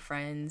Capricorn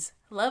friends.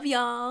 Love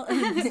y'all.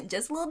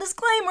 Just a little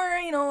disclaimer,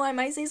 you know, I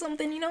might say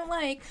something you don't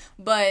like.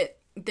 But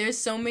there's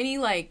so many,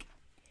 like,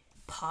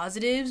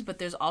 positives, but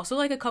there's also,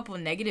 like, a couple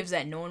of negatives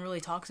that no one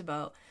really talks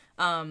about.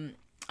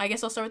 I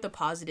guess I'll start with the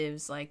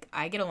positives. Like,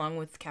 I get along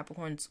with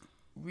Capricorns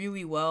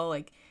really well.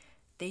 Like,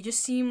 they just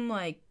seem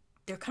like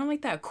they're kind of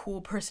like that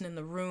cool person in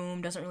the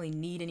room, doesn't really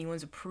need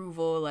anyone's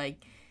approval.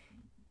 Like,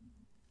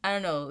 I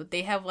don't know.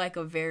 They have, like,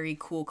 a very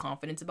cool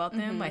confidence about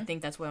them. I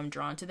think that's why I'm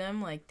drawn to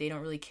them. Like, they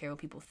don't really care what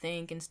people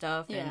think and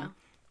stuff. Yeah. And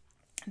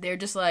they're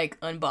just, like,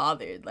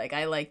 unbothered. Like,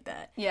 I like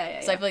that. So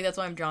I feel like that's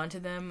why I'm drawn to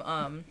them.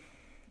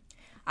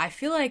 I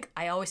feel like,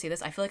 I always say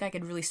this, I feel like I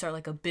could really start,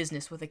 like, a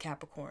business with a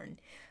Capricorn.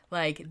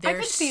 Like, I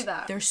could see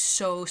that. They're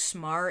so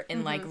smart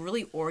and, like,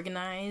 really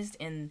organized,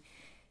 and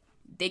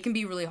they can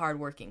be really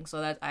hardworking. So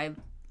that I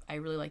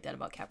really like that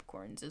about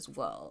Capricorns as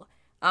well.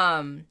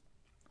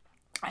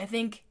 I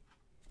think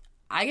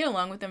I get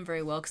along with them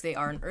very well because they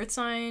are an earth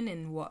sign,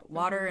 and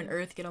water and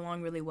earth get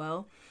along really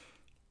well.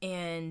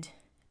 And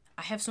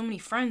I have so many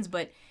friends,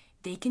 but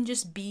they can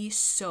just be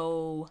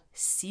so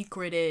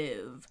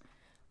secretive.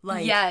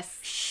 Like,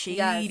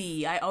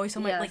 shady. I always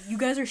tell like, you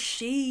guys are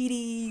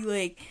shady.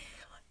 Like,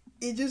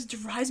 it just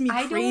drives me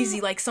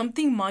crazy. Like,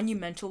 something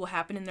monumental will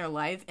happen in their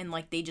life, and,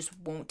 like, they just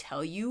won't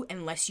tell you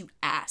unless you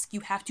ask. You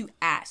have to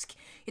ask.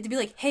 You have to be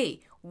like, hey,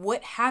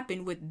 what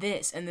happened with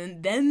this? And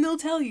then they'll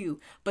tell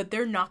you. But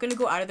they're not going to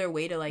go out of their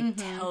way to, like,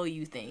 tell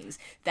you things.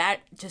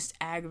 That just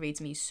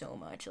aggravates me so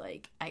much.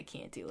 Like, I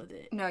can't deal with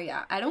it. No,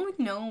 yeah. I don't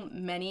know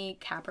many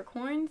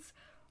Capricorns.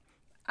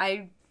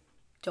 I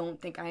don't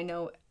think I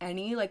know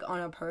any, like, on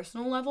a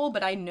personal level,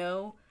 but I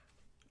know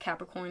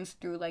Capricorns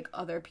through, like,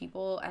 other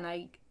people, and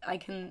I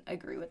can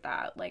agree with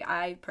that. Like,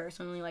 I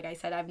personally, like I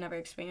said, I've never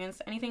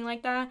experienced anything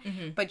like that,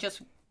 but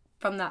just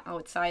from the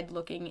outside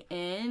looking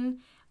in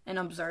and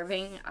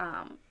observing,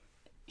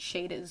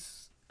 shade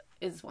is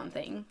one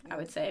thing, I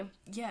would say.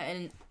 Yeah,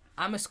 and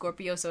I'm a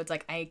Scorpio, so it's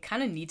like I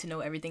kind of need to know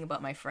everything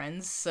about my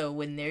friends, so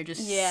when they're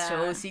just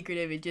so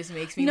secretive, it just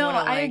makes me want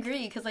to, like, I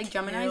agree, because, like,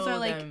 Geminis are,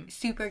 like,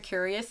 super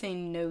curious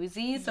and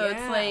nosy, so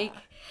it's, like,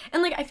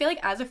 and, like, I feel like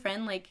as a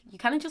friend, like, you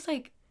kind of just,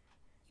 like,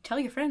 tell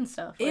your friends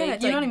stuff.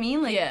 Like, you know what I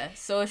mean? Like, yeah,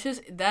 so it's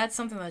just, that's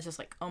something that's just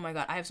like, oh my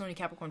god, I have so many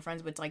Capricorn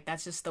friends, but it's like,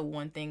 that's just the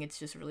one thing it's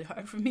just really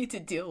hard for me to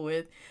deal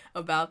with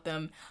about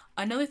them.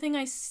 Another thing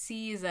I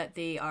see is that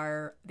they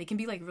can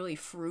be, like, really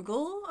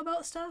frugal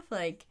about stuff,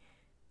 like,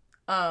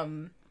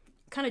 kind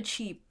of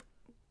cheap.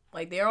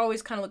 Like, they're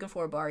always kind of looking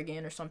for a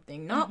bargain or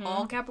something. Not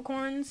all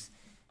Capricorns,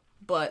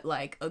 but,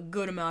 like, a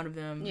good amount of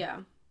them. Yeah.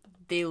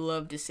 They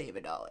love to save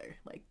 $1.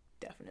 Like,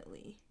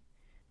 definitely.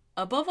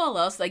 Above all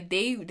else, like,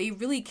 they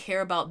really care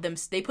about them.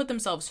 They put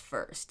themselves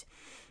first.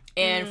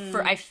 And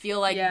I feel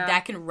like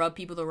that can rub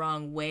people the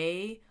wrong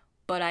way,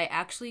 but I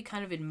actually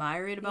kind of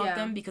admire it about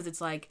them, because it's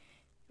like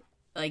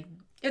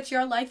it's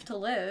your life to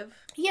live.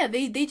 Yeah,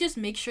 they just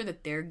make sure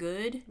that they're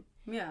good.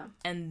 Yeah.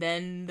 And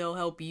then they'll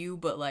help you,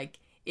 but, like,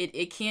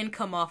 it can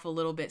come off a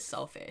little bit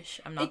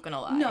selfish. I'm not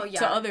gonna lie. No, yeah.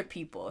 To other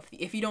people,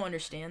 if you don't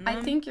understand them.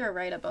 I think you're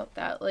right about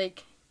that.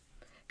 Like,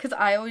 because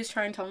I always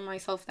try and tell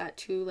myself that,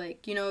 too.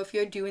 Like, you know, if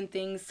you're doing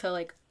things to,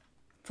 like,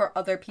 for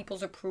other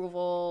people's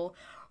approval,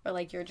 or,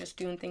 like, you're just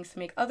doing things to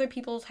make other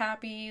people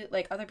happy,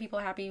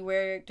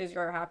 where does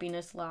your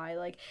happiness lie?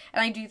 Like,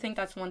 and I do think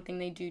that's one thing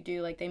they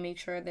do. Like, they make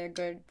sure they're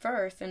good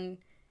first, and,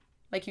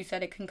 like you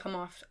said, it can come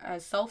off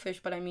as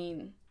selfish, but, I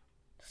mean,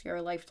 it's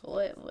your life to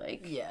live.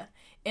 Like, yeah.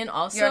 And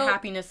also, your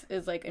happiness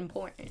is, like,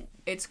 important.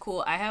 It's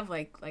cool. I have,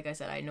 like I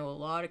said, I know a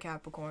lot of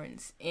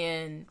Capricorns,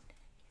 and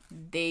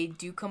they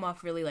do come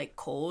off really, like,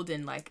 cold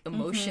and, like,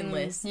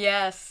 emotionless.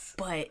 Yes.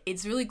 But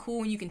it's really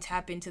cool when you can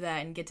tap into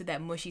that and get to that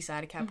mushy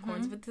side of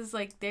Capricorns. But this,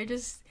 like,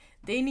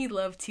 they need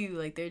love, too.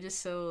 Like, they're just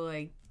so,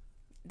 like,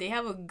 they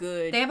have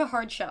a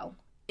hard shell.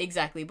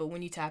 Exactly. But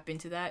when you tap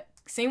into that,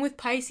 same with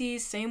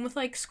Pisces, same with,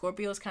 like,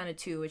 Scorpios kind of,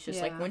 too. It's just,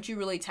 like, once you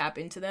really tap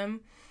into them,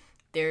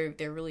 they're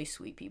really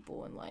sweet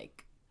people, and,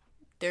 like,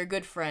 they're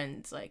good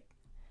friends. Like,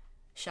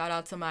 shout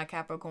out to my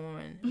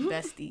Capricorn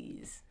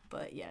besties.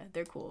 But, yeah,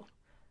 they're cool.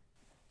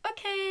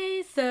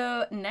 Okay,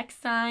 so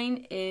next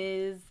sign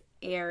is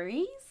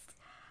Aries.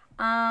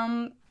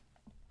 I've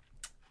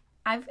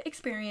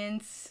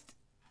experienced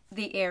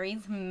the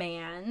Aries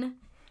man,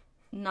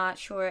 not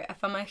sure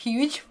if I'm a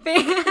huge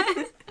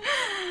fan.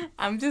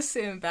 I'm just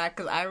sitting back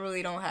because I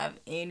really don't have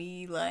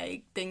any,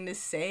 like, thing to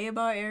say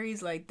about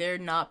Aries. Like, they're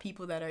not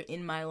people that are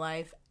in my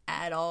life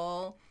at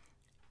all.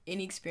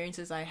 Any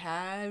experiences I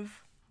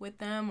have with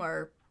them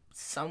are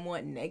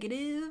somewhat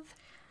negative.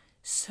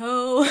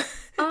 So,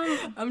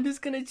 I'm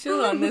just gonna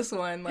chill on this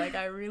one. Like,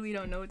 I really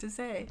don't know what to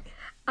say.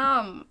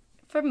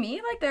 For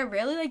me, like, they're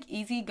really, like,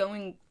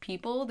 easygoing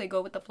people. They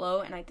go with the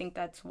flow, and I think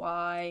that's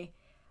why,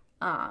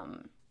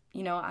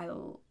 you know, I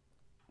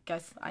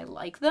guess I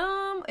like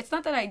them. It's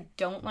not that I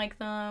don't like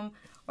them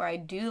or I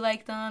do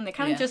like them. They're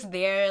kind of just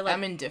there. Like,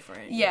 I'm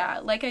indifferent. Yeah,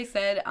 like I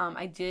said,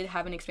 I did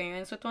have an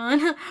experience with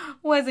one.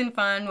 Wasn't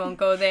fun. Won't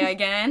go there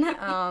again.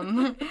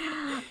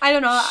 I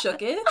don't know.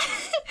 Shook it.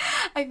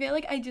 I feel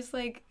like I just,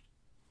 like,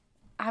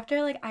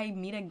 after, like, I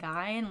meet a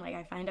guy and, like,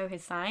 I find out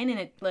his sign and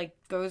it, like,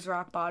 goes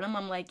rock bottom,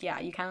 I'm like, yeah,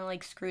 you kind of,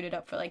 like, screwed it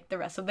up for, like, the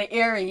rest of the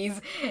Aries.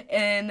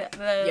 And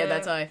Yeah,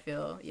 that's how I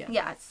feel. Yeah.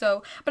 Yeah,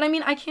 so, but I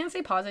mean, I can't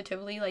say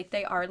positively, like,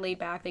 they are laid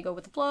back, they go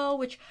with the flow,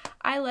 which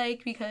I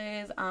like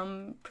because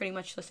I'm pretty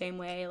much the same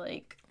way.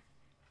 Like,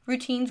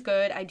 routine's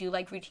good. I do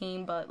like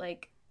routine, but,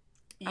 like,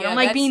 I don't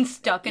like being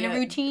stuck in a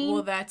routine.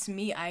 Well, that's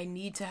me. I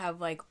need to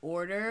have, like,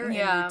 order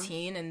and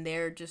routine, and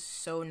they're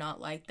just so not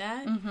like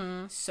that.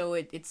 Mm-hmm. So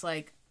it's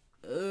like,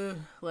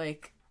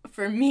 like,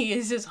 for me,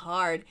 it's just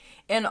hard.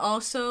 And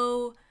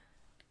also,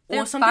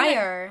 they're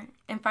fire.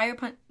 And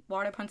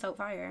water punts out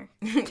fire.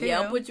 Yeah,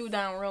 I'll put you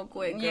down real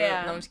quick. Girl.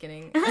 Yeah. No, I'm just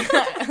kidding.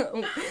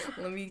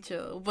 Let me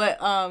chill. But,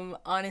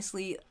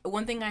 honestly,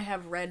 one thing I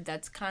have read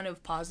that's kind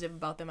of positive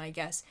about them, I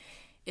guess,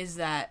 is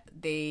that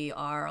they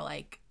are,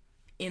 like,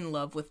 in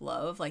love with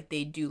love. Like,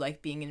 they do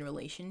like being in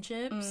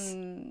relationships.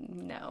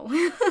 No.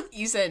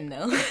 You said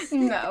no?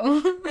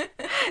 No.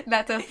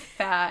 That's a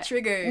fat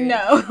trigger.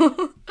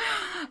 No.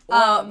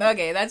 Well,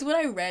 okay, that's what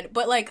I read.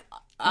 But, like,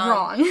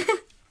 wrong.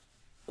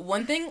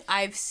 One thing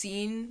I've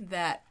seen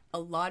that a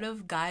lot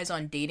of guys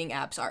on dating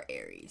apps are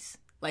Aries.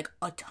 Like,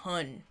 a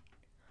ton.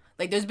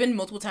 Like, there's been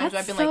multiple times where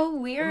I've been so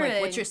like, weird. I'm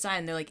like, what's your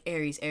sign? They're like,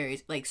 Aries.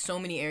 Like, so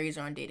many Aries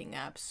are on dating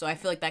apps. So I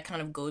feel like that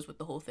kind of goes with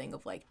the whole thing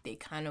of, like, they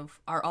kind of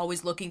are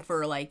always looking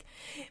for, like,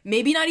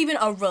 maybe not even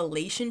a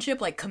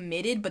relationship, like,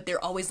 committed, but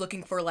they're always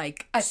looking for,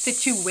 like, a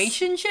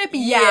situationship?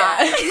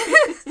 Yeah.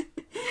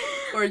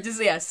 Or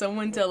just,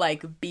 someone to,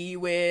 like, be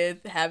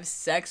with, have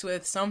sex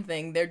with,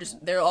 something.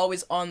 They're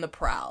always on the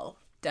prowl.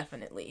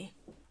 Definitely.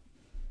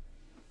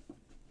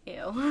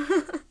 Ew.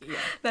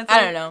 Yeah.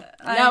 I don't know.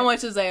 Not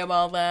much to say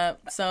about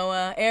that. So,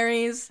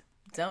 Aries,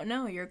 don't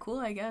know. You're cool,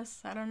 I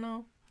guess. I don't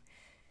know.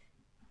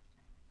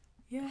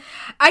 Yeah.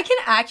 I can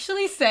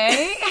actually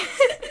say,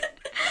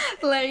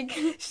 like...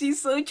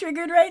 She's so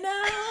triggered right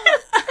now.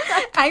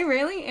 I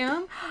really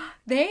am.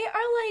 They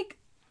are, like...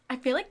 I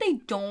feel like they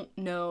don't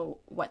know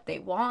what they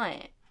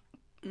want.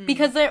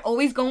 Because they're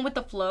always going with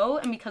the flow,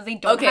 and because they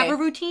don't have a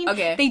routine,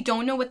 they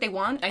don't know what they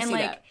want. I see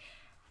that.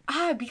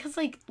 Because,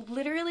 like,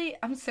 literally,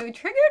 I'm so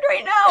triggered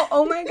right now.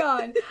 Oh, my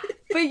God.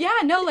 But, yeah,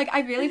 no, like,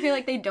 I really feel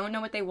like they don't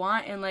know what they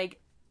want. And, like,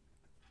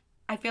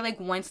 I feel like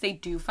once they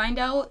do find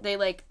out, they,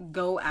 like,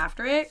 go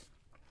after it.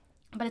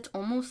 But it's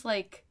almost,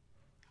 like,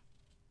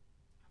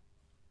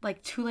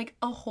 to, like,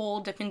 a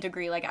whole different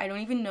degree. Like, I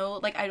don't even know.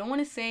 Like, I don't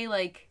want to say,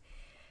 like,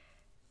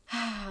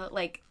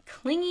 like,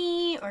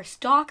 clingy or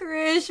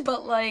stalkerish,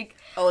 but, like...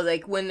 Oh,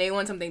 like, when they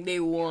want something,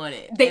 they want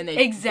it.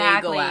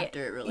 Exactly. They go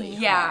after it really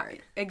hard. Yeah,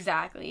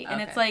 exactly. Okay.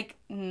 And it's, like,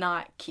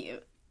 not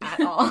cute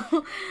at all.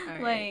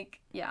 Right. Like,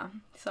 yeah.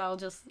 So I'll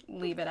just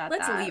leave it at that.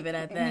 Let's leave it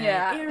at that.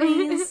 Yeah.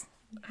 Aries,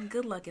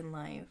 good luck in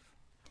life.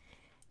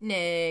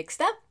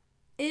 Next up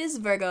is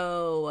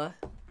Virgo.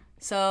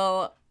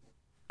 So,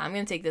 I'm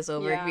going to take this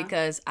over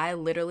because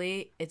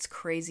it's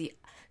crazy.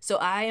 So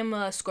I am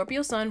a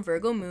Scorpio sun,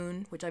 Virgo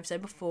moon, which I've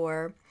said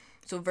before.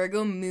 So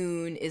Virgo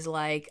moon is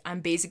like, I'm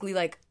basically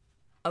like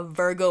a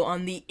Virgo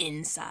on the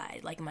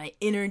inside. Like, my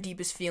inner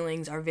deepest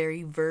feelings are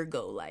very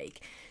Virgo-like.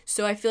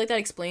 So I feel like that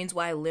explains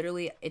why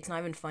it's not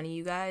even funny,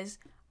 you guys.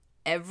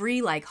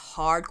 Every, like,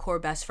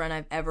 hardcore best friend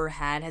I've ever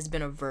had has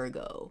been a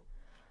Virgo.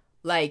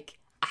 Like,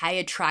 I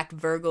attract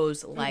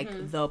Virgos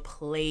like the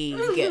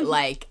plague.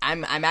 Like,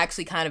 I'm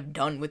actually kind of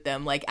done with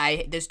them. Like,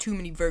 there's too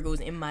many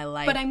Virgos in my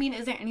life. But I mean,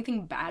 is there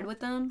anything bad with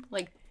them?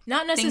 Like,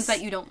 not necessarily things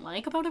that you don't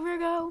like about a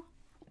Virgo?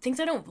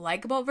 Things I don't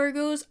like about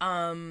Virgos?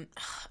 I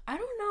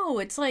don't know.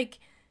 It's like,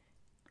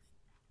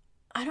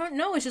 I don't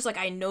know. It's just like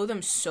I know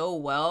them so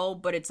well,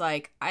 but it's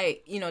like I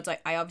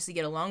obviously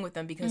get along with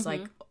them because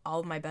like all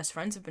of my best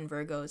friends have been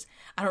Virgos.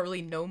 I don't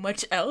really know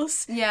much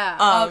else.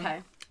 Yeah.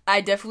 Okay.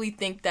 I definitely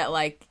think that,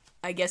 like,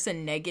 I guess a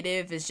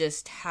negative is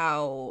just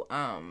how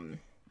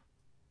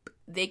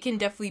they can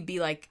definitely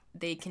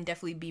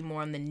be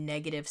more on the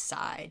negative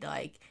side.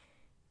 Like,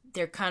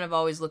 they're kind of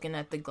always looking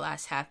at the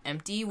glass half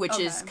empty, which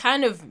is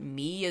kind of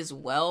me as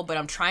well, but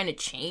I'm trying to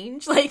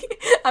change. Like,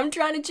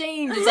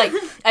 It's like,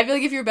 I feel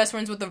like if you're best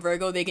friends with a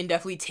Virgo, they can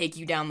definitely take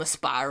you down the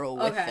spiral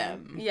with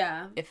them.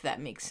 Yeah. If that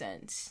makes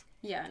sense.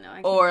 Yeah, no, I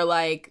can. Or,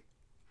 like,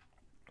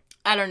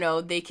 I don't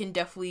know, they can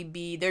definitely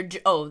be,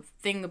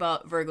 thing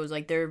about Virgos,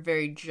 like, they're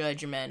very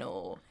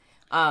judgmental.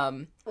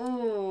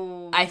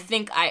 Ooh. I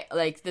think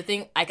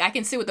I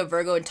can sit with a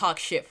Virgo and talk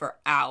shit for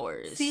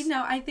hours. See,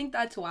 no, I think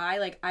that's why,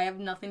 like, I have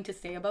nothing to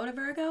say about a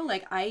Virgo.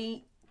 Like,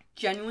 I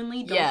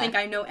genuinely don't think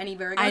I know any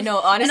Virgos. I know,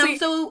 honestly, and I'm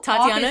so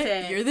Tatyanna,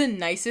 opposite. you're the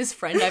nicest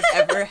friend I've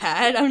ever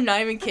had. I'm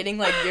not even kidding.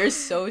 Like, you're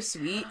so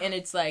sweet, and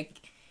it's,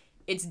 like,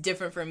 it's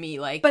different for me,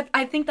 like... But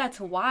I think that's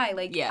why,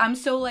 like, I'm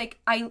so, like,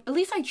 at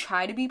least I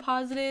try to be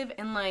positive,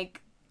 and,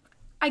 like,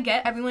 I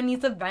get everyone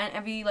needs to vent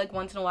every, like,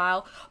 once in a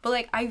while, but,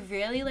 like, I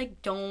really,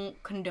 like,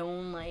 don't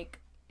condone, like,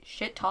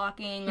 shit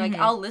talking. Like,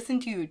 I'll listen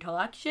to you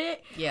talk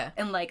shit,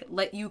 and, like,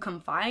 let you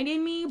confide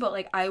in me, but,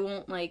 like, I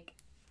won't, like,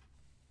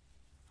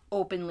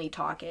 openly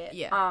talk it.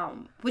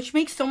 Which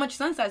makes so much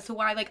sense as to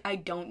why, like, I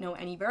don't know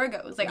any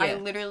Virgos. Like, I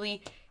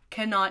literally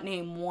cannot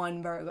name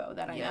one Virgo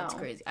that I know. Yeah, it's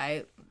crazy.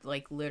 I,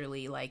 like,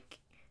 literally, like,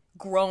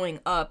 growing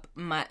up,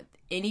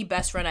 any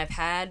best friend I've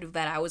had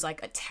that I was,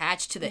 like,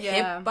 attached to the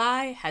hip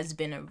by has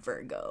been a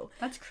Virgo.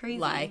 That's crazy.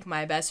 Like,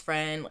 my best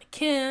friend, like,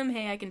 Kim,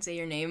 hey, I can say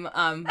your name.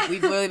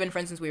 We've literally been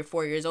friends since we were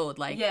 4 years old.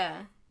 Like,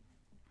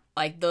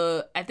 like,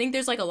 I think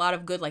there's, like, a lot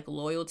of good, like,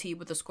 loyalty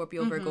with the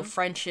Scorpio Virgo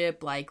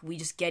friendship. Like, we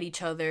just get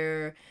each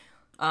other.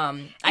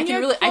 And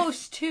you're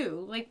close,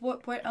 too. Like,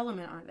 what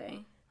element are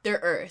they? They're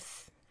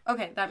Earth.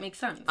 Okay, that makes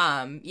sense.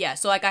 Yeah,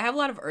 so, like, I have a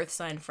lot of Earth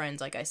sign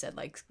friends, like I said,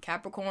 like,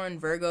 Capricorn,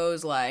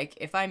 Virgos, like,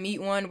 if I meet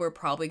one, we're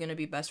probably gonna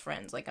be best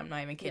friends, like, I'm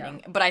not even kidding.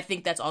 Yeah. But I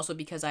think that's also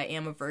because I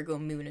am a Virgo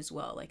moon as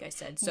well, like I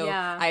said, so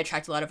I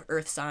attract a lot of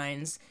Earth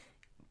signs,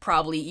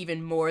 probably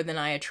even more than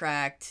I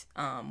attract,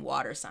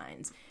 water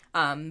signs.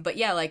 But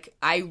yeah, like,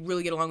 I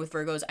really get along with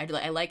Virgos. I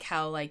like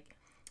how, like,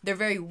 they're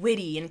very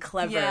witty and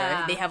clever.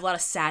 Yeah. They have a lot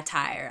of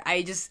satire.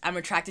 I'm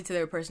attracted to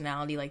their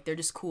personality. Like, they're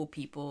just cool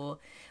people.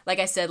 Like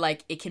I said,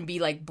 like, it can be,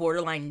 like,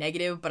 borderline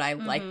negative, but I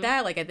like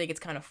that. Like, I think it's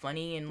kind of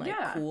funny and, like,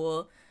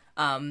 cool.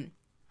 I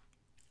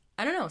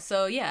don't know.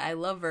 So, yeah, I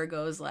love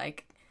Virgos.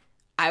 Like,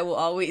 I will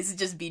always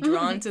just be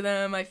drawn to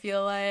them, I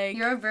feel like.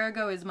 Your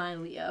Virgo is my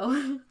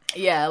Leo.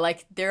 Yeah,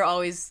 like, they're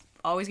always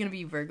going to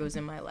be Virgos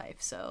in my life.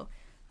 So,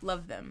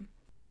 love them.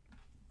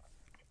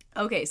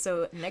 Okay,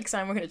 so next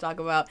time we're going to talk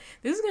about,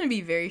 this is going to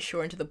be very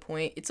short and to the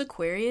point. It's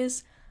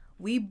Aquarius.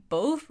 We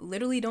both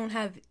literally don't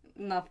have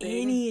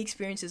any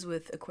experiences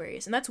with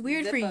Aquarius. And that's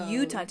weird for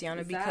you,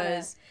 Tatyanna,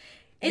 because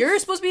you're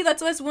supposed to be,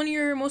 that's one of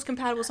your most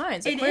compatible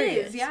signs, Aquarius.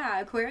 It is,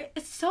 yeah. Aquarius.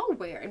 It's so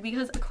weird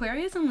because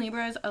Aquarius and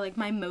Libras are, like,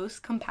 my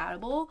most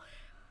compatible.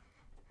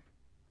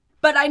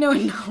 But I know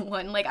no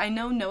one. Like, I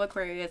know no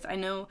Aquarius. I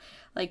know,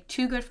 like,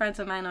 2 good friends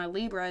of mine are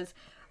Libras.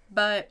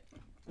 But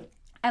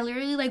I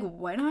literally, like,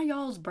 when are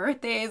y'all's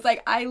birthdays?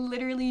 Like, I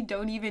literally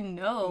don't even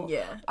know.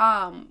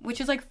 Yeah. Which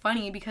is, like,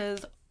 funny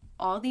because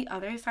all the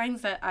other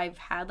signs that I've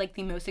had, like,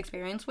 the most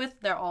experience with,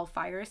 they're all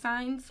fire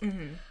signs.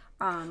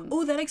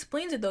 Oh, that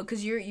explains it, though,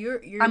 because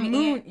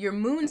your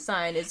moon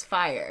sign is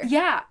fire.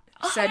 Yeah.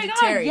 Sagittarius.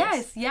 Oh my God,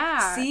 yes,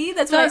 yeah. See?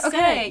 That's what I said.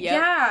 Okay,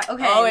 yeah,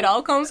 okay. Oh, it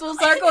all comes full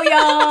circle,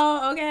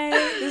 y'all. Okay.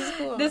 This is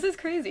cool. This is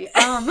crazy.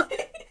 Shooketh,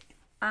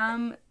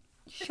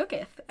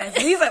 as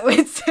Leeza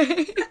would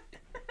say.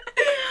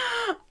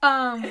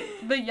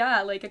 But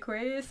yeah, like,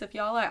 Aquarius, if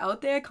y'all are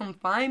out there, come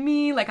find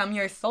me. Like, I'm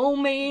your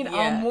soulmate. Yeah.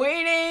 I'm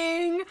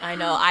waiting. I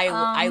know.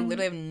 I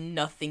literally have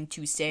nothing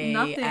to say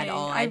at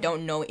all. I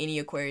don't know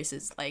any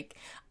Aquariuses. Like,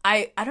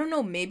 I don't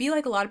know. Maybe,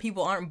 like, a lot of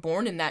people aren't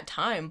born in that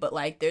time, but,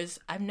 like,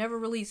 I've never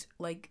really,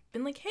 like,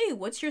 been like, hey,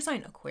 what's your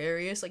sign?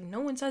 Aquarius? Like, no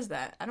one says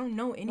that. I don't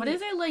know any. What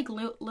is it, like,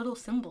 little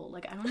symbol?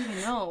 Like, I don't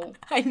even know.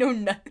 I know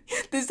nothing.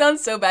 This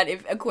sounds so bad.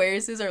 If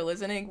Aquariuses are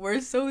listening,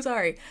 we're so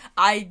sorry.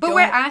 But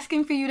we're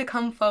asking for you to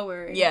come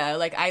forward. Yeah,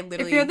 like, I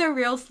literally... If you're the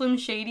real Slim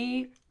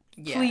Shady,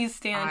 please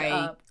stand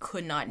up. I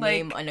could not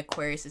name an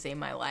Aquarius to save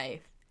my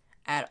life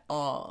at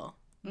all.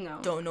 No.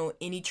 Don't know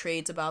any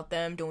traits about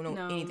them. Don't know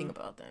anything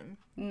about them.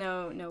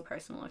 No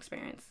personal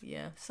experience.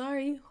 Yeah,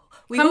 sorry.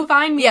 Come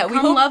find me. Yeah,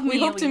 love me. We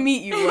hope to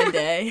meet you one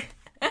day.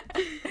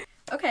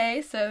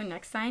 Okay, so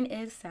next sign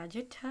is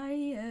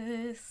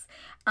Sagittarius.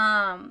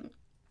 Kind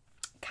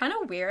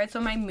of weird.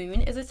 So my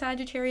moon is a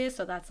Sagittarius,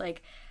 so that's,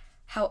 like,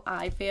 how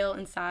I feel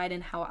inside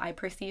and how I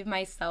perceive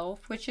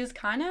myself, which is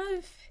kind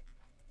of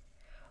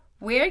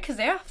weird because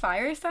they're a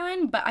fire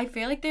sign, but I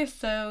feel like they're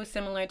so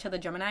similar to the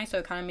Gemini, so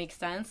it kind of makes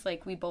sense.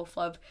 Like, we both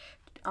love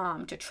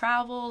to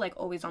travel, like,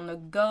 always on the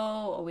go,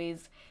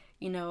 always,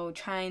 you know,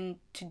 trying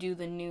to do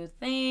the new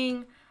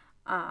thing.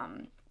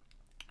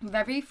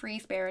 Very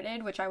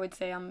free-spirited, which I would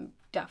say I'm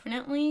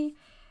definitely.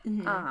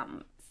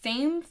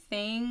 Same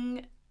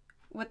thing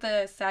with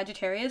the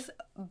Sagittarius,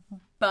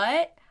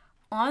 but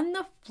on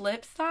the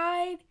flip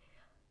side,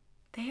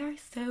 they are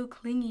so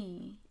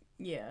clingy.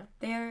 Yeah.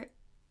 They're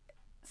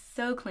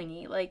so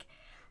clingy. Like,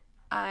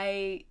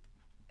 my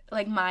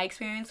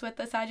experience with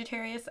the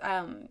Sagittarius,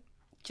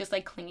 just,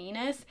 like,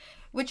 clinginess,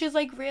 which is,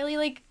 like, really,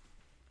 like,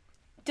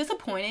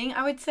 disappointing,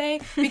 I would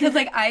say, because,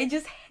 like, I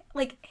just,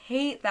 like,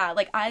 hate that.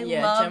 Like,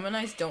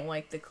 Geminis don't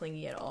like the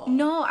clingy at all.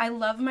 No, I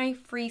love my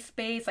free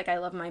space. Like, I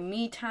love my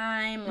me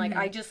time. Like,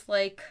 I just,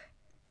 like,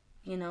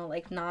 you know,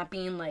 like, not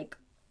being, like,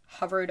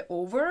 hovered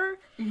over.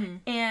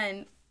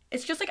 And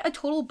it's just, like, a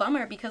total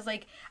bummer because,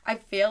 like, I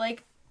feel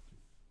like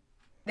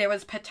there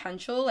was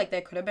potential, like,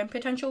 there could have been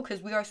potential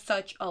because we are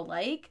such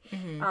alike,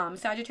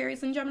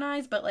 Sagittarius and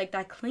Geminis, but, like,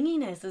 that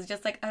clinginess is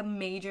just, like, a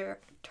major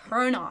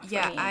turn-off for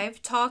me.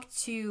 I've talked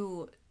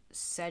to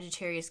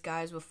Sagittarius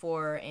guys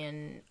before,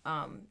 and,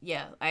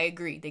 I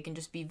agree. They can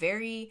just be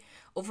very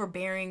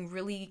overbearing,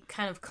 really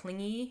kind of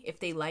clingy if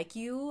they like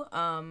you,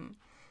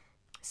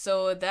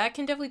 so that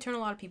can definitely turn a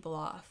lot of people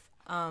off.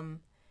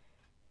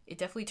 It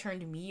definitely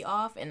turned me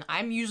off, and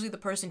I'm usually the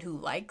person who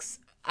likes...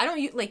 I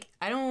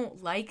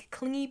don't like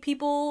clingy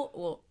people.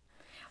 Well,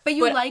 but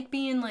you like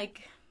being,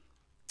 like...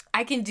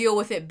 I can deal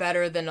with it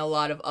better than a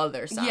lot of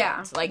other signs.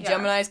 Yeah. Like,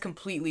 Gemini's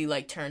completely,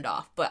 like, turned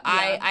off. But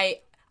I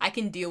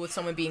can deal with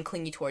someone being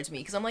clingy towards me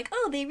because I'm like,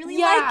 oh, they really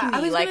like me. I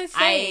was gonna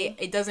say.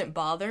 It doesn't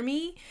bother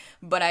me,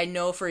 but I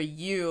know for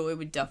you, it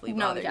would definitely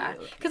bother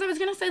you. Because I was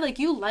gonna say, like,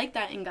 you like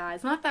that in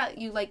guys. Not that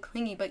you like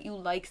clingy, but you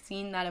like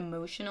seeing that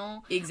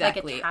emotional,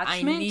 exactly. Like,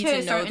 attachment I need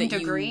to to know that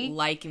degree. You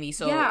like me.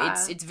 So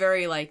it's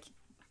very, like,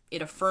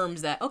 it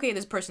affirms that, okay,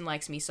 this person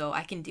likes me, so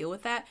I can deal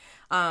with that.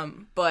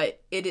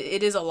 But it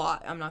is a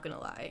lot. I'm not gonna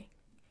lie.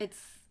 It's,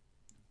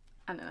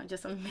 I don't know,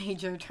 just a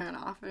major turn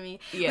off for me.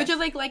 Yeah. Which is,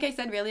 like I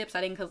said, really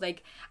upsetting because,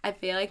 like, I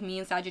feel like me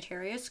and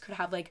Sagittarius could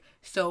have, like,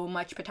 so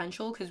much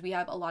potential because we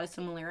have a lot of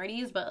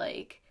similarities, but,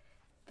 like,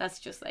 that's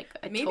just, like,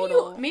 maybe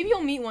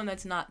you'll meet one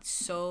that's not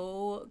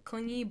so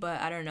clingy, but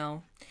I don't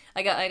know.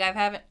 I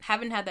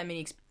haven't had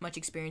that much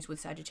experience with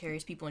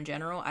Sagittarius people in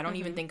general. I don't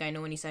even think I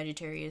know any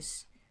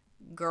Sagittarius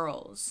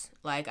girls.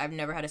 Like, I've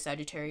never had a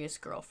Sagittarius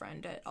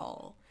girlfriend at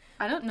all.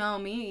 I don't know,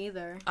 me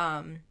either.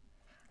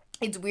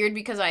 It's weird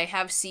because I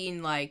have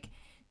seen, like,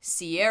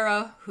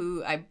 Sierra,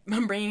 who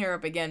I'm bringing her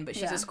up again, but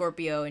she's a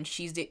Scorpio, and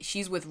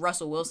she's with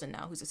Russell Wilson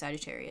now, who's a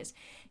Sagittarius.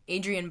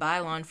 Adrienne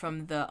Bailon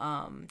from the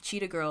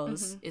Cheetah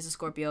Girls is a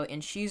Scorpio,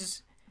 and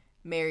she's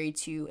married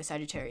to a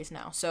Sagittarius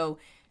now. So,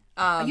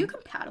 are you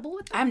compatible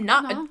with them? I'm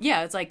not. No.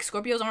 Yeah, it's like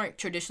Scorpios aren't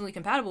traditionally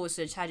compatible with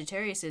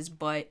Sagittariuses,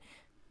 but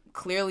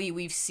clearly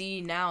we've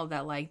seen now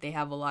that, like, they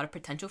have a lot of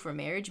potential for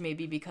marriage,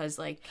 maybe because,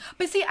 like,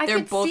 but see, I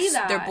could see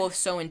that they're both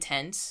so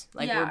intense,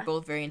 like, we're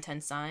both very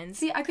intense signs.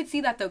 See, I could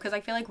see that though because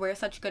I feel like we're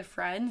such good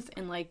friends,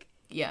 and, like,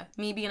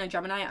 me being a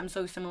Gemini, I'm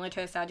so similar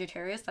to a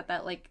Sagittarius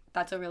that like,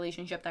 that's a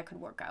relationship that could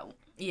work out.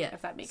 Yeah,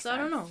 if that makes sense. I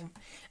don't know.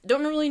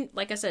 Don't really,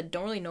 like I said,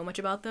 don't really know much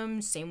about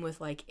them. Same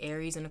with, like,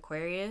 Aries and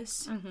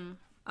Aquarius.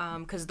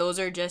 Because those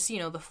are just, you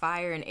know, the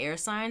fire and air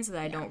signs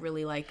that I don't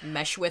really, like,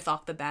 mesh with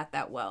off the bat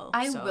that well.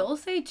 I will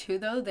say, too,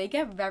 though,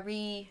 they're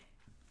very,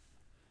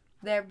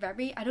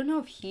 I don't know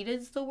if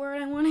heated is the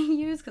word I want to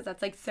use, because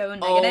that's, like, so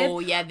negative. Oh,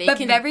 yeah, they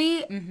can. But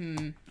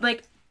very,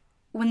 like,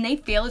 when they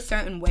feel a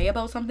certain way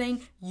about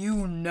something,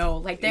 you know.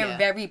 Like, they're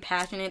very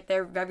passionate,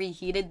 they're very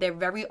heated, they're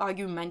very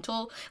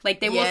argumental.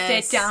 Like, they will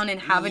sit down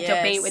and have a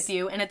debate with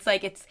you, and it's,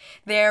 like,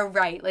 they're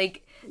right.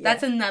 Like,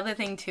 that's another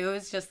thing, too,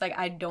 is just, like,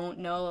 I don't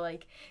know,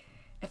 like,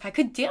 if I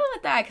could deal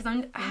with that,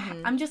 because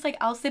I'm just, like,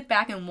 I'll sit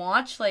back and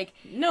watch, like,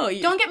 no,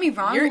 don't get me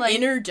wrong, your like,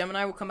 inner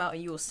Gemini will come out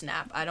and you will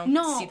snap. I don't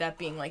see that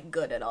being, like,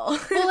 good at all.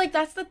 Well, like,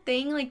 that's the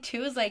thing, like,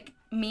 too, is, like,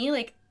 me,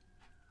 like,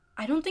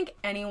 I don't think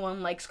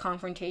anyone likes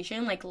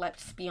confrontation, like,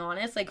 let's be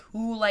honest, like,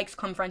 who likes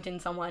confronting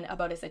someone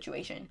about a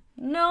situation?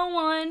 No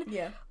one.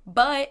 Yeah.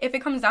 But if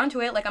it comes down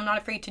to it, like, I'm not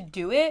afraid to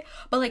do it,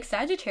 but, like,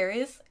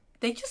 Sagittarius,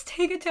 they just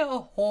take it to a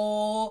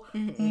whole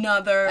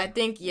nother I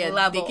think,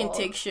 level. They can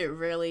take shit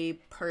really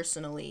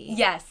personally.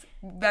 Yes,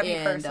 very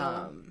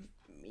personal.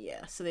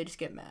 So they just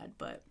get mad.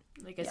 But,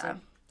 like I said,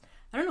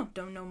 I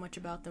don't know much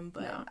about them,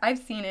 but... No, I've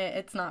seen it.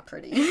 It's not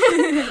pretty.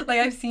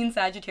 Like, I've seen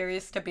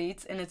Sagittarius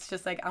debates, and it's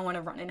just, like, I want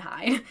to run and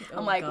hide.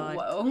 I'm like, God.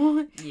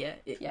 Whoa. Yeah.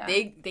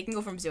 They can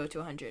go from 0 to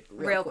 100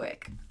 real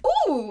quick.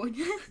 Ooh!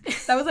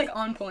 That was, like,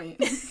 on point.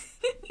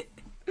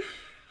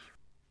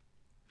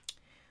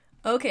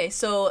 Okay,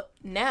 so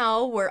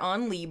now we're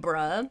on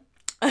Libra.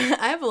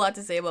 I have a lot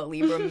to say about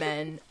Libra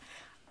men.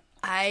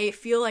 I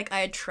feel like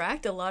I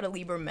attract a lot of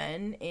Libra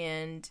men,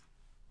 and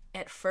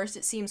at first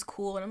it seems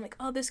cool, and I'm like,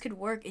 oh, this could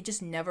work. It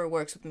just never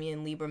works with me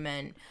and Libra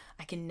men.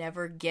 I can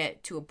never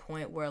get to a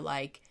point where,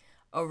 like,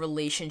 a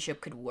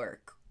relationship could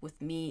work with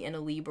me and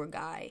a Libra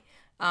guy.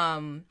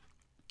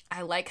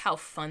 I like how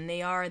fun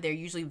they are. They're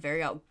usually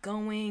very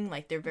outgoing.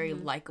 Like, they're very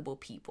likable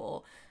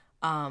people.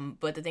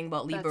 But the thing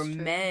about Libra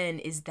men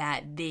is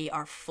that they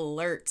are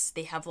flirts.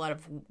 They have a lot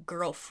of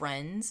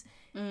girlfriends.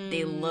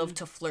 They love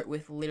to flirt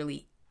with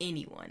literally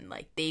anyone.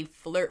 Like, they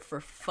flirt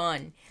for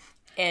fun.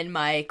 And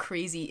my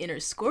crazy inner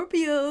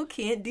Scorpio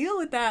can't deal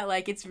with that.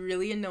 Like, it's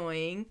really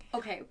annoying.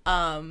 Okay.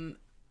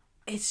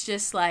 It's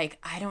just, like,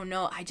 I don't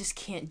know. I just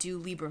can't do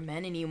Libra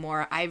men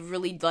anymore. I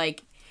really,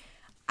 like...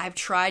 I've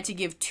tried to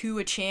give 2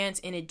 a chance,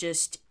 and it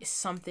just,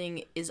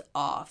 something is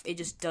off. It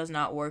just does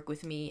not work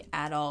with me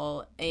at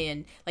all.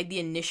 And, like, the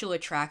initial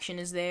attraction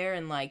is there,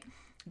 and, like,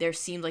 there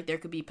seems like there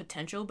could be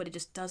potential, but it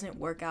just doesn't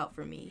work out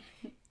for me.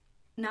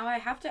 Now, I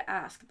have to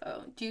ask,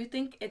 though, do you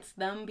think it's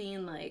them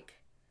being, like,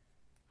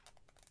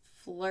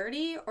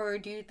 flirty, or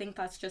do you think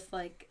that's just,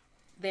 like,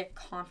 their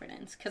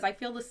confidence. Because I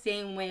feel the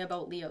same way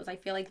about Leos. I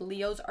feel like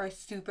Leos are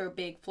super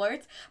big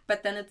flirts,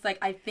 but then it's like,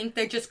 I think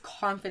they're just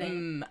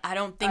confident. I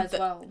don't think that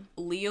well.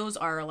 Leos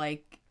are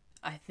like,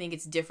 I think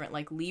it's different.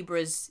 Like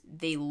Libras,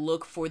 they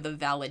look for the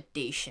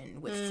validation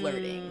with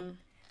flirting.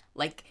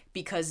 Like,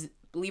 because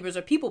Libras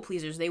are people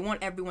pleasers. They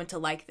want everyone to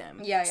like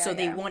them. So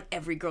they want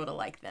every girl to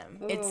like them.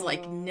 Ooh. It's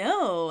like,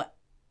 no,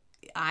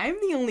 I'm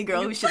the only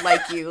girl who should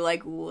like you.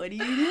 Like, what are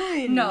you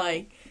doing? No.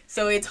 Like,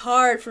 so it's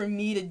hard for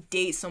me to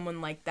date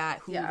someone like that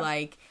who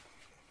like,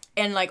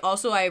 and like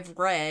also I've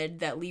read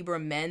that Libra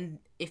men,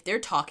 if they're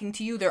talking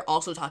to you, they're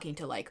also talking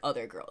to like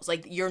other girls.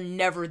 Like, you're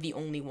never the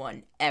only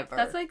one ever.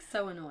 That's like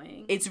so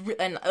annoying.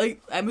 And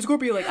I'm a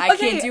Scorpio. Like, I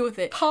can't deal with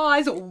it.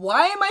 Pause.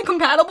 Why am I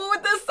compatible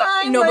with this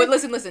sign? No, like,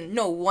 but listen.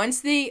 No,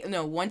 once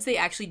they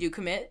actually do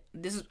commit,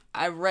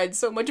 I've read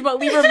so much about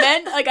Libra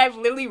men. Like, I've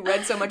literally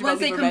read so much about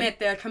Libra men. Once they commit,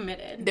 they're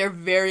committed. They're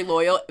very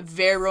loyal,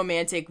 very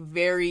romantic,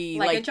 very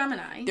like a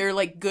Gemini. They're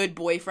like good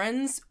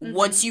boyfriends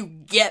once you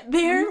get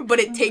there, but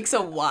it takes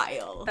a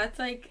while. That's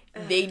like,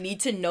 they need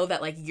to know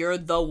that like you're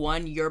the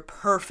one, you're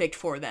perfect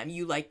for them.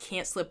 You like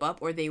can't slip up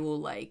or they will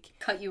like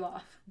cut you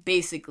off.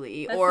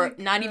 Basically. That's or like,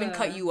 not even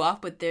cut you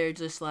off, but they're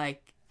just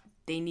like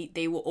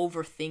they will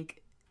overthink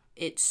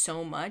it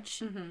so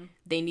much.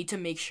 They need to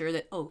make sure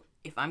that, oh,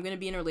 if I'm gonna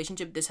be in a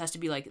relationship, this has to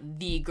be like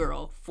the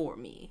girl for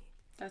me.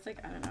 That's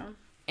like, I don't know.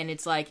 And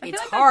it's like, it's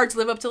like hard to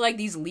live up to like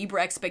these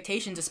Libra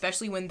expectations,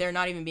 especially when they're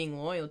not even being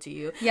loyal to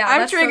you. Yeah,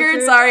 I'm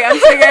triggered. Sorry, I'm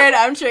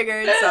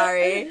triggered.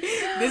 Sorry.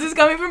 This is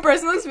coming from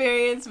personal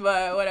experience,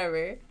 but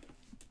whatever.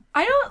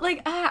 I don't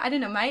like, I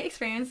don't know. My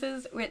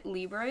experiences with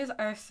Libras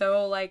are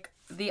so like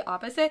the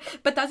opposite,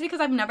 but that's because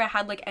I've never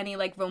had like any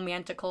like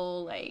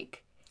romantical,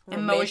 like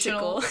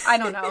emotional, I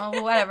don't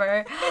know,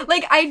 whatever.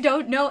 Like, I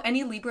don't know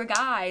any Libra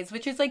guys,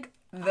 which is like,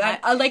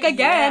 like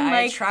again, like,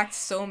 I attract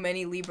so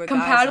many Libra guys.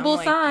 Compatible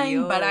like, sign,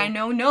 yo. but I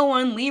know no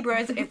one.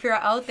 Libras, if you're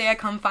out there,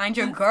 come find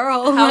your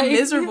girl. How like,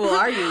 miserable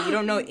are you? You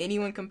don't know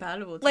anyone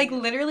compatible to like, you.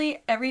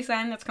 literally every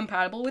sign that's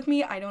compatible with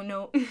me, I don't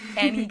know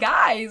any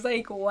guys.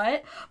 Like,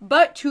 what?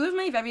 But two of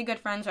my very good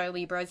friends are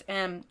Libras,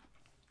 and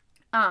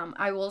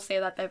I will say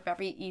that they're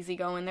very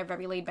easygoing, they're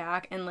very laid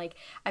back, and like,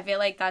 I feel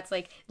like that's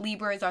like,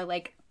 Libras are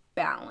like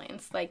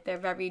balanced. Like, they're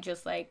very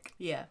just like,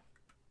 yeah.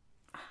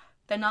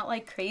 They're not,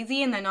 like,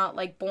 crazy, and they're not,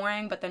 like,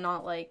 boring, but they're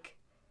not, like,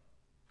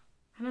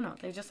 I don't know.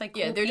 They're just, like,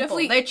 cool they're people.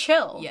 definitely... They're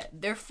chill. Yeah,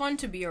 they're fun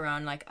to be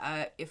around. Like,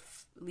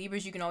 if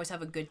Libras, you can always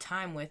have a good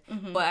time with.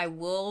 But I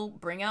will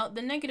bring out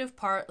the negative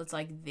part. It's,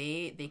 like,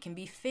 they can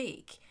be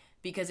fake.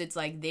 Because it's,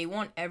 like, they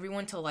want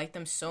everyone to like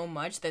them so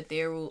much that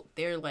they're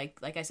like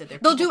I said,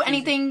 they'll do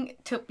anything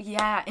to...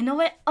 Yeah. You know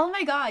what? Oh,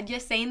 my God.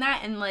 You're saying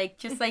that, and, like,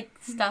 just, like,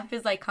 stuff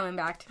is, like, coming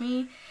back to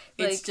me.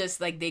 Like, it's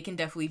just, like, they can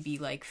definitely be,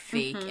 like,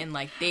 fake. And,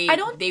 like,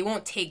 they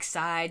won't take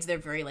sides. They're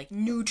very, like,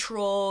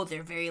 neutral.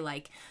 They're very,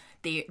 like...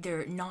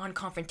 They're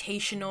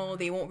non-confrontational.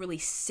 They won't really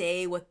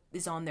say what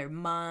is on their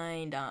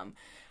mind.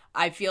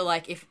 I feel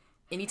like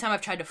anytime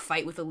I've tried to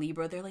fight with a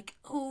Libra, they're like,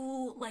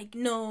 oh, like,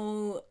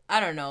 no,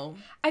 I don't know.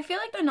 I feel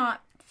like they're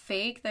not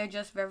fake. They're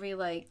just very,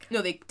 like...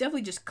 No, they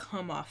definitely just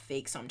come off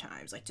fake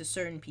sometimes, like, to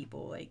certain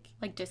people, like...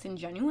 Like,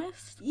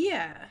 disingenuous?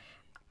 Yeah.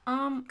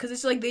 Because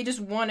it's like they just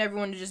want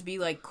everyone to just be,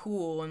 like,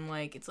 cool, and,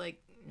 like, it's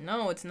like,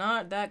 no, it's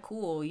not that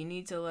cool. You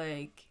need to,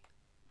 like,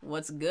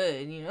 what's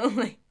good, you know?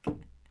 Like,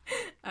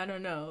 I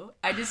don't know.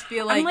 I just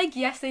feel like... I'm like,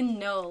 yes and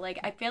no. Like,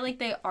 I feel like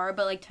they are,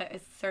 but, like, to a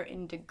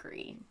certain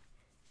degree.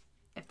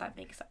 If that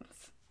makes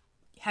sense.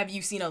 Have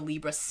you seen a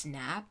Libra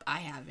snap? I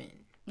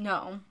haven't.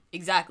 No.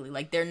 Exactly.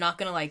 Like, they're not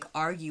gonna, like,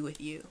 argue with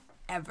you.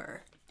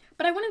 Ever.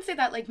 But I wouldn't say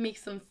that, like,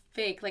 makes them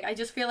fake. Like, I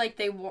just feel like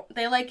they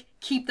like,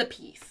 keep the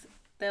peace.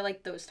 They're,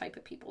 like, those type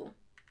of people.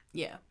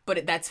 Yeah.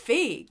 But that's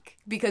fake.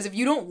 Because if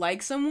you don't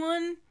like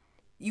someone,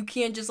 you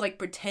can't just, like,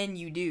 pretend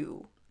you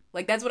do.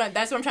 Like, that's what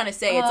I'm trying to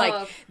say. It's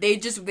like,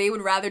 they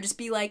would rather just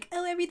be like,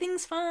 oh,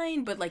 everything's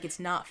fine. But, like,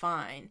 it's not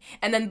fine.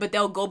 And then, but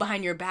they'll go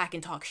behind your back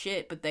and talk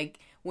shit. But, like...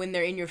 When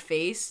they're in your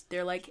face,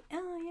 they're like,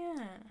 oh,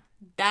 yeah.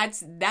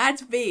 That's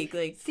fake.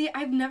 Like, see,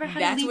 I've never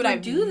had a Libra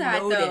do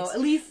that, noticed. Though.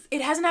 At least...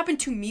 It hasn't happened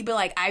to me, but,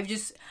 like,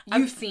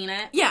 You've seen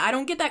it? Yeah, I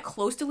don't get that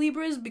close to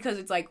Libras because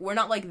it's, like, we're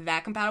not, like,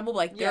 that compatible. But,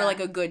 like, they're, like,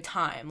 a good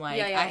time.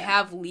 Like, I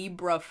have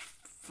Libra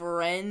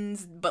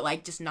friends, but,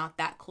 like, just not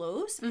that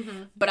close.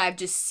 But I've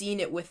just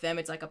seen it with them.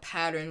 It's, like, a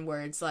pattern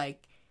where it's,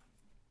 like...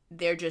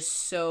 They're just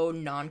so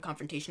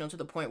non-confrontational to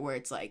the point where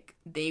it's like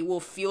they will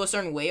feel a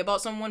certain way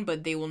about someone,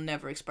 but they will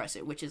never express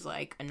it, which is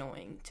like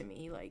annoying to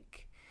me.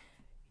 Like,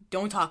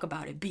 don't talk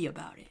about it, be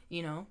about it,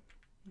 you know?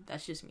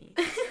 That's just me.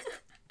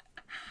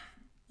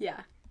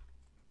 Yeah.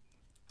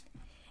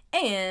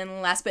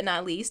 And last but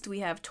not least, we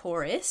have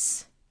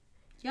Taurus.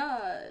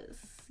 Yes.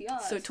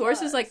 So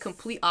Taurus is like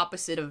complete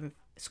opposite of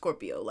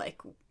Scorpio,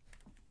 like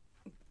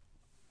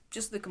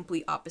just the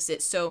complete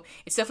opposite. So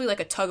it's definitely like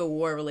a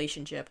tug-of-war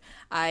relationship.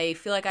 I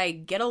feel like I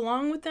get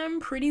along with them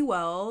pretty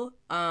well.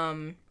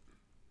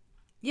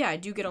 Yeah, I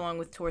do get along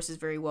with Tauruses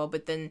very well,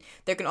 but then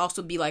there can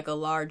also be like a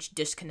large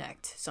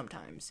disconnect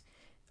sometimes.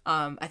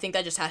 I think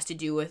that just has to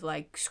do with,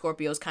 like,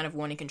 Scorpios kind of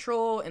wanting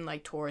control, and,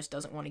 like, Taurus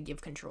doesn't want to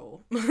give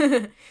control.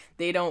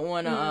 They don't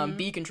want to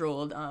be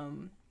controlled.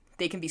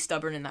 They can be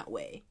stubborn in that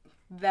way.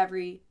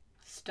 Very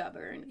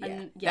stubborn. Yeah.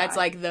 And, that's,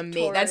 like,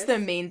 that's the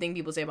main thing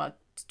people say about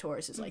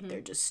Taurus is, like,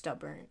 they're just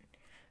stubborn.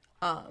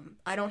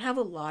 I don't have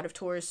a lot of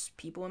Taurus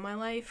people in my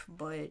life,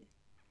 but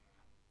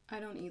I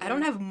don't either. I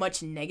don't have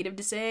much negative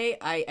to say.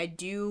 I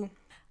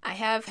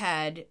have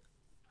had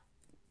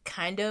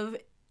kind of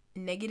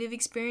negative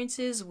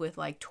experiences with,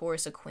 like,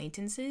 Taurus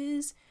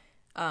acquaintances,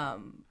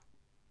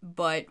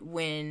 but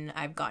when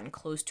I've gotten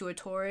close to a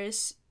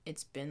Taurus,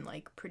 it's been,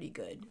 like, pretty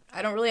good.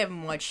 I don't really have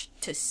much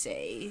to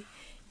say,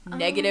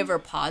 negative or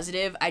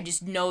positive. I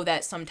just know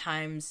that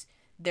sometimes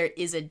there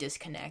is a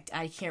disconnect.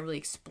 I can't really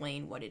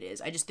explain what it is.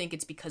 I just think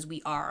it's because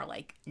we are,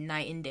 like,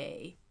 night and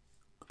day,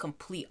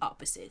 complete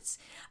opposites.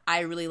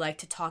 I really like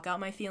to talk out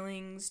my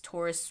feelings.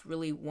 Taurus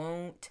really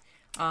won't.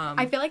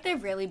 I feel like they're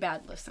really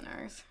bad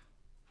listeners.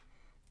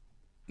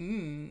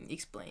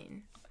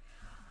 Explain.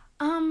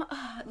 So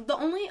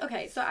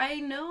I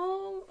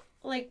know,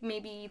 like,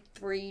 maybe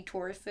 3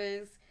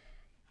 Tauruses,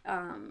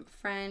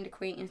 friend,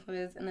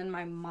 acquaintances, and then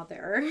my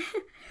mother.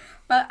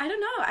 But I don't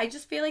know, I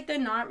just feel like they're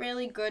not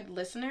really good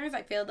listeners.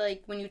 I feel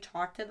like when you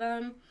talk to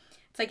them,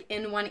 it's like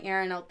in one ear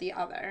and out the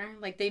other.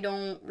 Like, they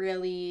don't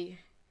really,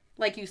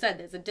 like you said,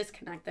 there's a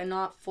disconnect. They're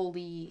not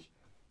fully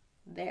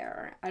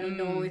there. I don't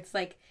know, it's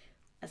like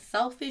a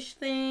selfish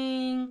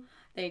thing.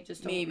 They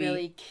just don't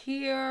really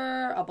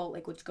care about,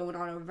 like, what's going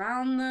on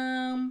around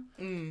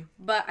them.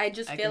 But I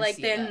just feel like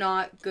they're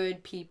not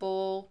good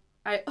people.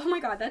 Oh my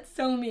god, that's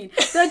so mean.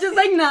 They're just,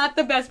 like, not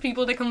the best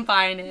people to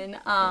confide in,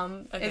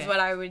 is what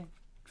I would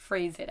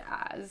phrase it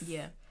as.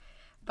 Yeah.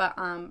 But,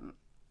 and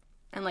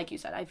like you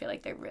said, I feel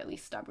like they're really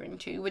stubborn,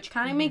 too, which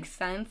kind of makes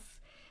sense,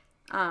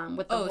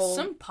 with the whole...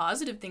 some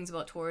positive things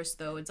about Taurus,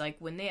 though, it's, like,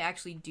 when they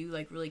actually do,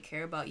 like, really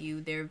care about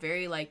you, they're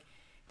very, like,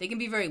 they can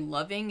be very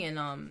loving,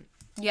 and,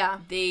 yeah.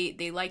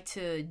 They like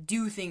to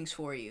do things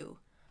for you.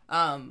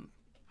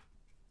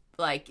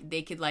 Like,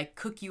 they could, like,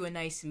 cook you a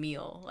nice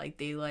meal. Like,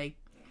 they like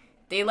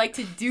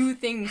to do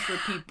things for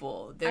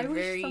people. They're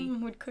wish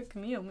someone would cook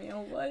me a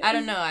meal. What? I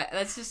don't know.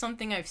 That's just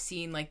something I've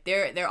seen. Like,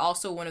 they're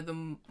also one of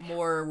the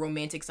more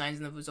romantic signs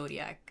in the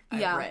Zodiac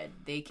I've read.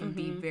 They can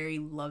be very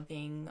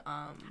loving.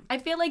 I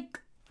feel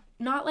like,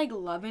 not, like,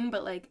 loving,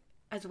 but, like,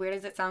 as weird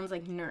as it sounds,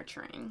 like,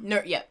 nurturing.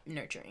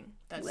 Nurturing.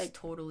 That's, like,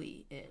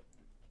 totally it.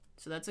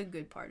 So that's a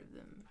good part of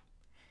them.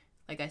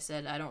 Like I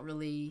said,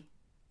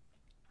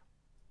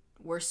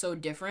 we're so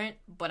different,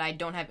 but I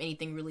don't have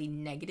anything really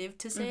negative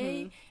to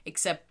say,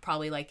 except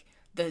probably, like,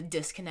 the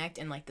disconnect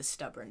and, like, the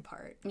stubborn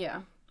part.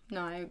 Yeah.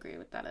 No, I agree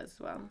with that as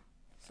well.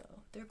 So,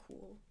 they're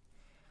cool.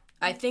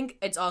 I think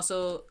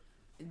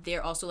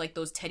they're also, like,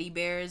 those teddy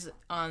bears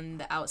on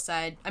the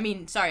outside. On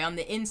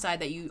the inside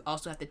that you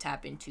also have to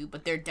tap into,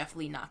 but they're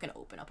definitely not going to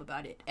open up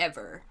about it,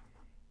 ever.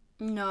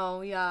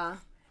 No, yeah.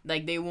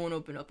 Like, they won't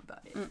open up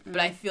about it. But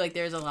I feel like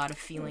there's a lot of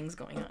feelings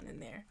going on in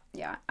there.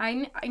 Yeah.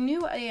 I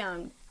knew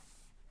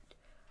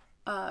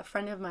a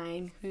friend of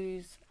mine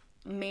whose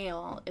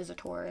male is a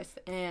Taurus,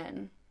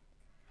 and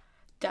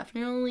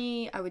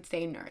definitely, I would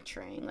say,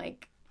 nurturing.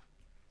 Like,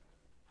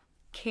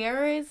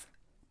 cares,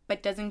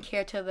 but doesn't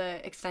care to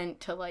the extent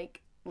to, like,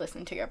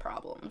 listen to your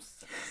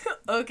problems.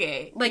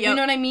 Okay. Like, you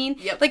know what I mean?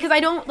 Yep. Like, because I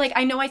don't, like,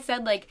 I know I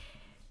said, like,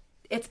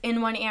 it's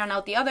in one ear and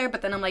out the other,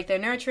 but then I'm like, they're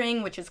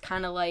nurturing, which is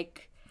kind of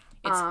like...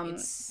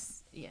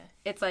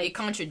 It's like... It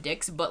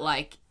contradicts, but,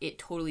 like, it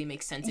totally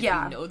makes sense if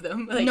you know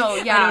them. Like, no,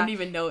 yeah. I don't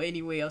even know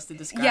any way else to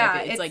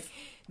describe it.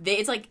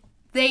 It's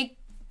like...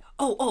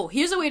 Oh,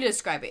 here's a way to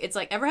describe it. It's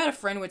like, ever had a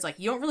friend where it's like,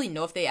 you don't really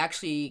know if they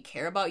actually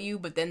care about you,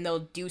 but then they'll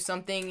do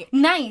something...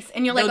 nice,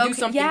 and you're like, they'll do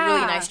something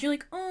really nice, and you're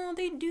like, oh,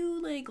 they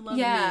do, like, love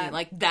me.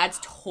 Like, that's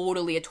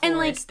totally a Taurus. And,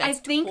 like, I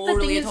think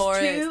totally the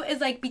thing is, too,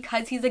 is, like,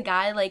 because he's a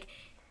guy, like...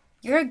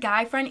 Your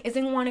guy friend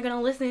isn't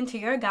gonna listen to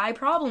your guy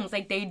problems.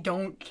 Like, they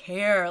don't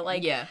care.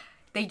 Like,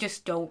 they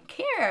just don't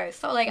care.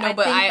 So, like,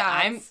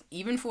 I'm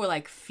even for,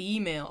 like,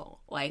 female,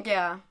 like,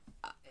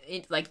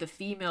 like, the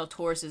female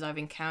Tauruses I've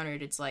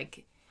encountered, it's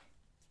like,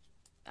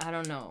 I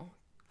don't know.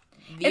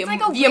 The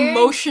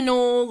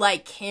emotional,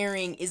 like,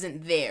 caring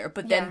isn't there,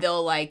 but then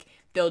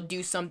they'll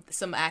do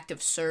some act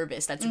of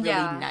service that's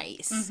really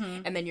nice.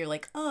 And then you're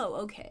like, oh,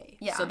 okay.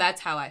 Yeah. So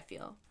that's how I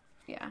feel.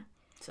 Yeah.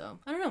 So,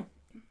 I don't know.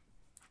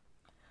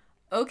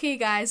 Okay,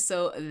 guys,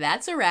 so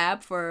that's a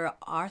wrap for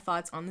our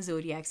thoughts on the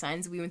zodiac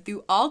signs. We went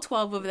through all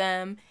 12 of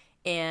them,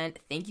 and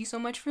thank you so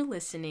much for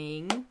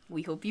listening.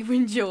 We hope you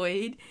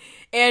enjoyed.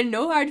 And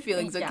no hard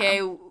feelings,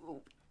 okay?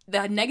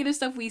 The negative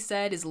stuff we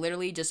said is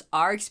literally just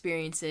our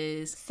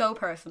experiences. So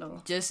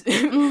personal. Just,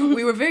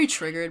 we were very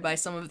triggered by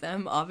some of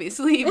them,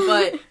 obviously,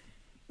 but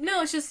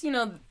no, it's just,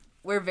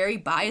 we're very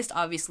biased,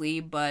 obviously,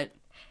 but...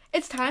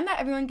 It's time that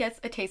everyone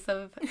gets a taste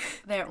of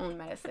their own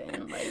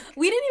medicine. Like,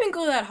 we didn't even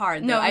go that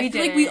hard, though. No, I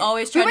feel like we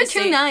always tried to say...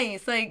 We were too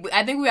nice. Like,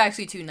 I think we were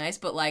actually too nice,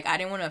 but, like, I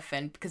didn't want to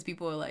offend because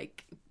people were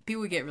like...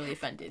 people would get really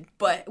offended.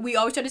 But we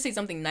always try to say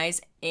something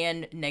nice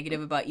and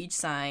negative about each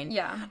sign.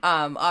 Yeah.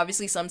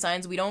 Obviously, some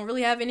signs we don't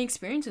really have any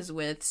experiences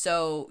with,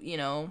 so,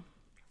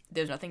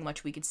 there's nothing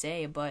much we could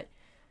say, but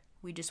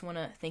we just want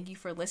to thank you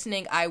for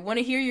listening. I want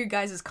to hear your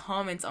guys'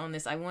 comments on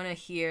this. I want to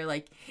hear,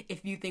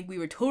 if you think we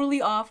were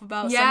totally off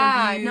about some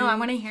of you. Yeah, no, I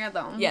want to hear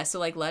them. Yeah, so,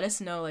 let us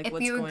know, what's going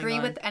on. If you agree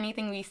with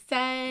anything we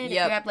said, if you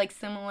have,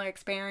 similar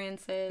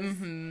experiences.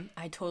 Mm-hmm.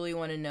 I totally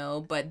want to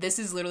know, but this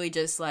is literally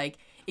just,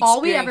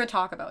 all we ever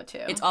talk about,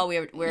 too. It's all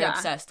we're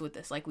obsessed with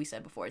this, like we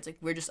said before. It's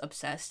we're just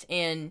obsessed.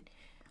 And,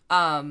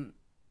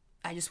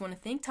 I just want to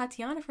thank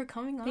Tatyanna for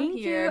coming on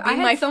here.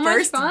 Being my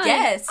first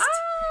guest.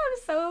 I'm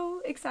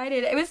so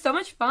excited. It was so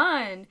much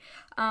fun.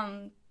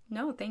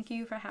 No, thank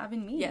you for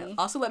having me. Yeah.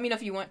 Also, let me know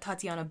if you want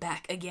Tatyanna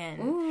back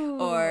again. Ooh.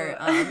 Or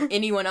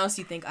anyone else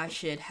you think I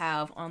should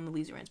have on the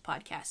Leeza Rants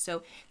podcast.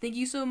 So, thank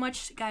you so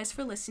much, guys,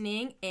 for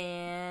listening.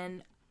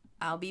 And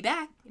I'll be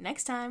back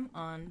next time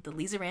on the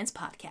Leeza Rants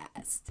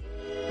podcast.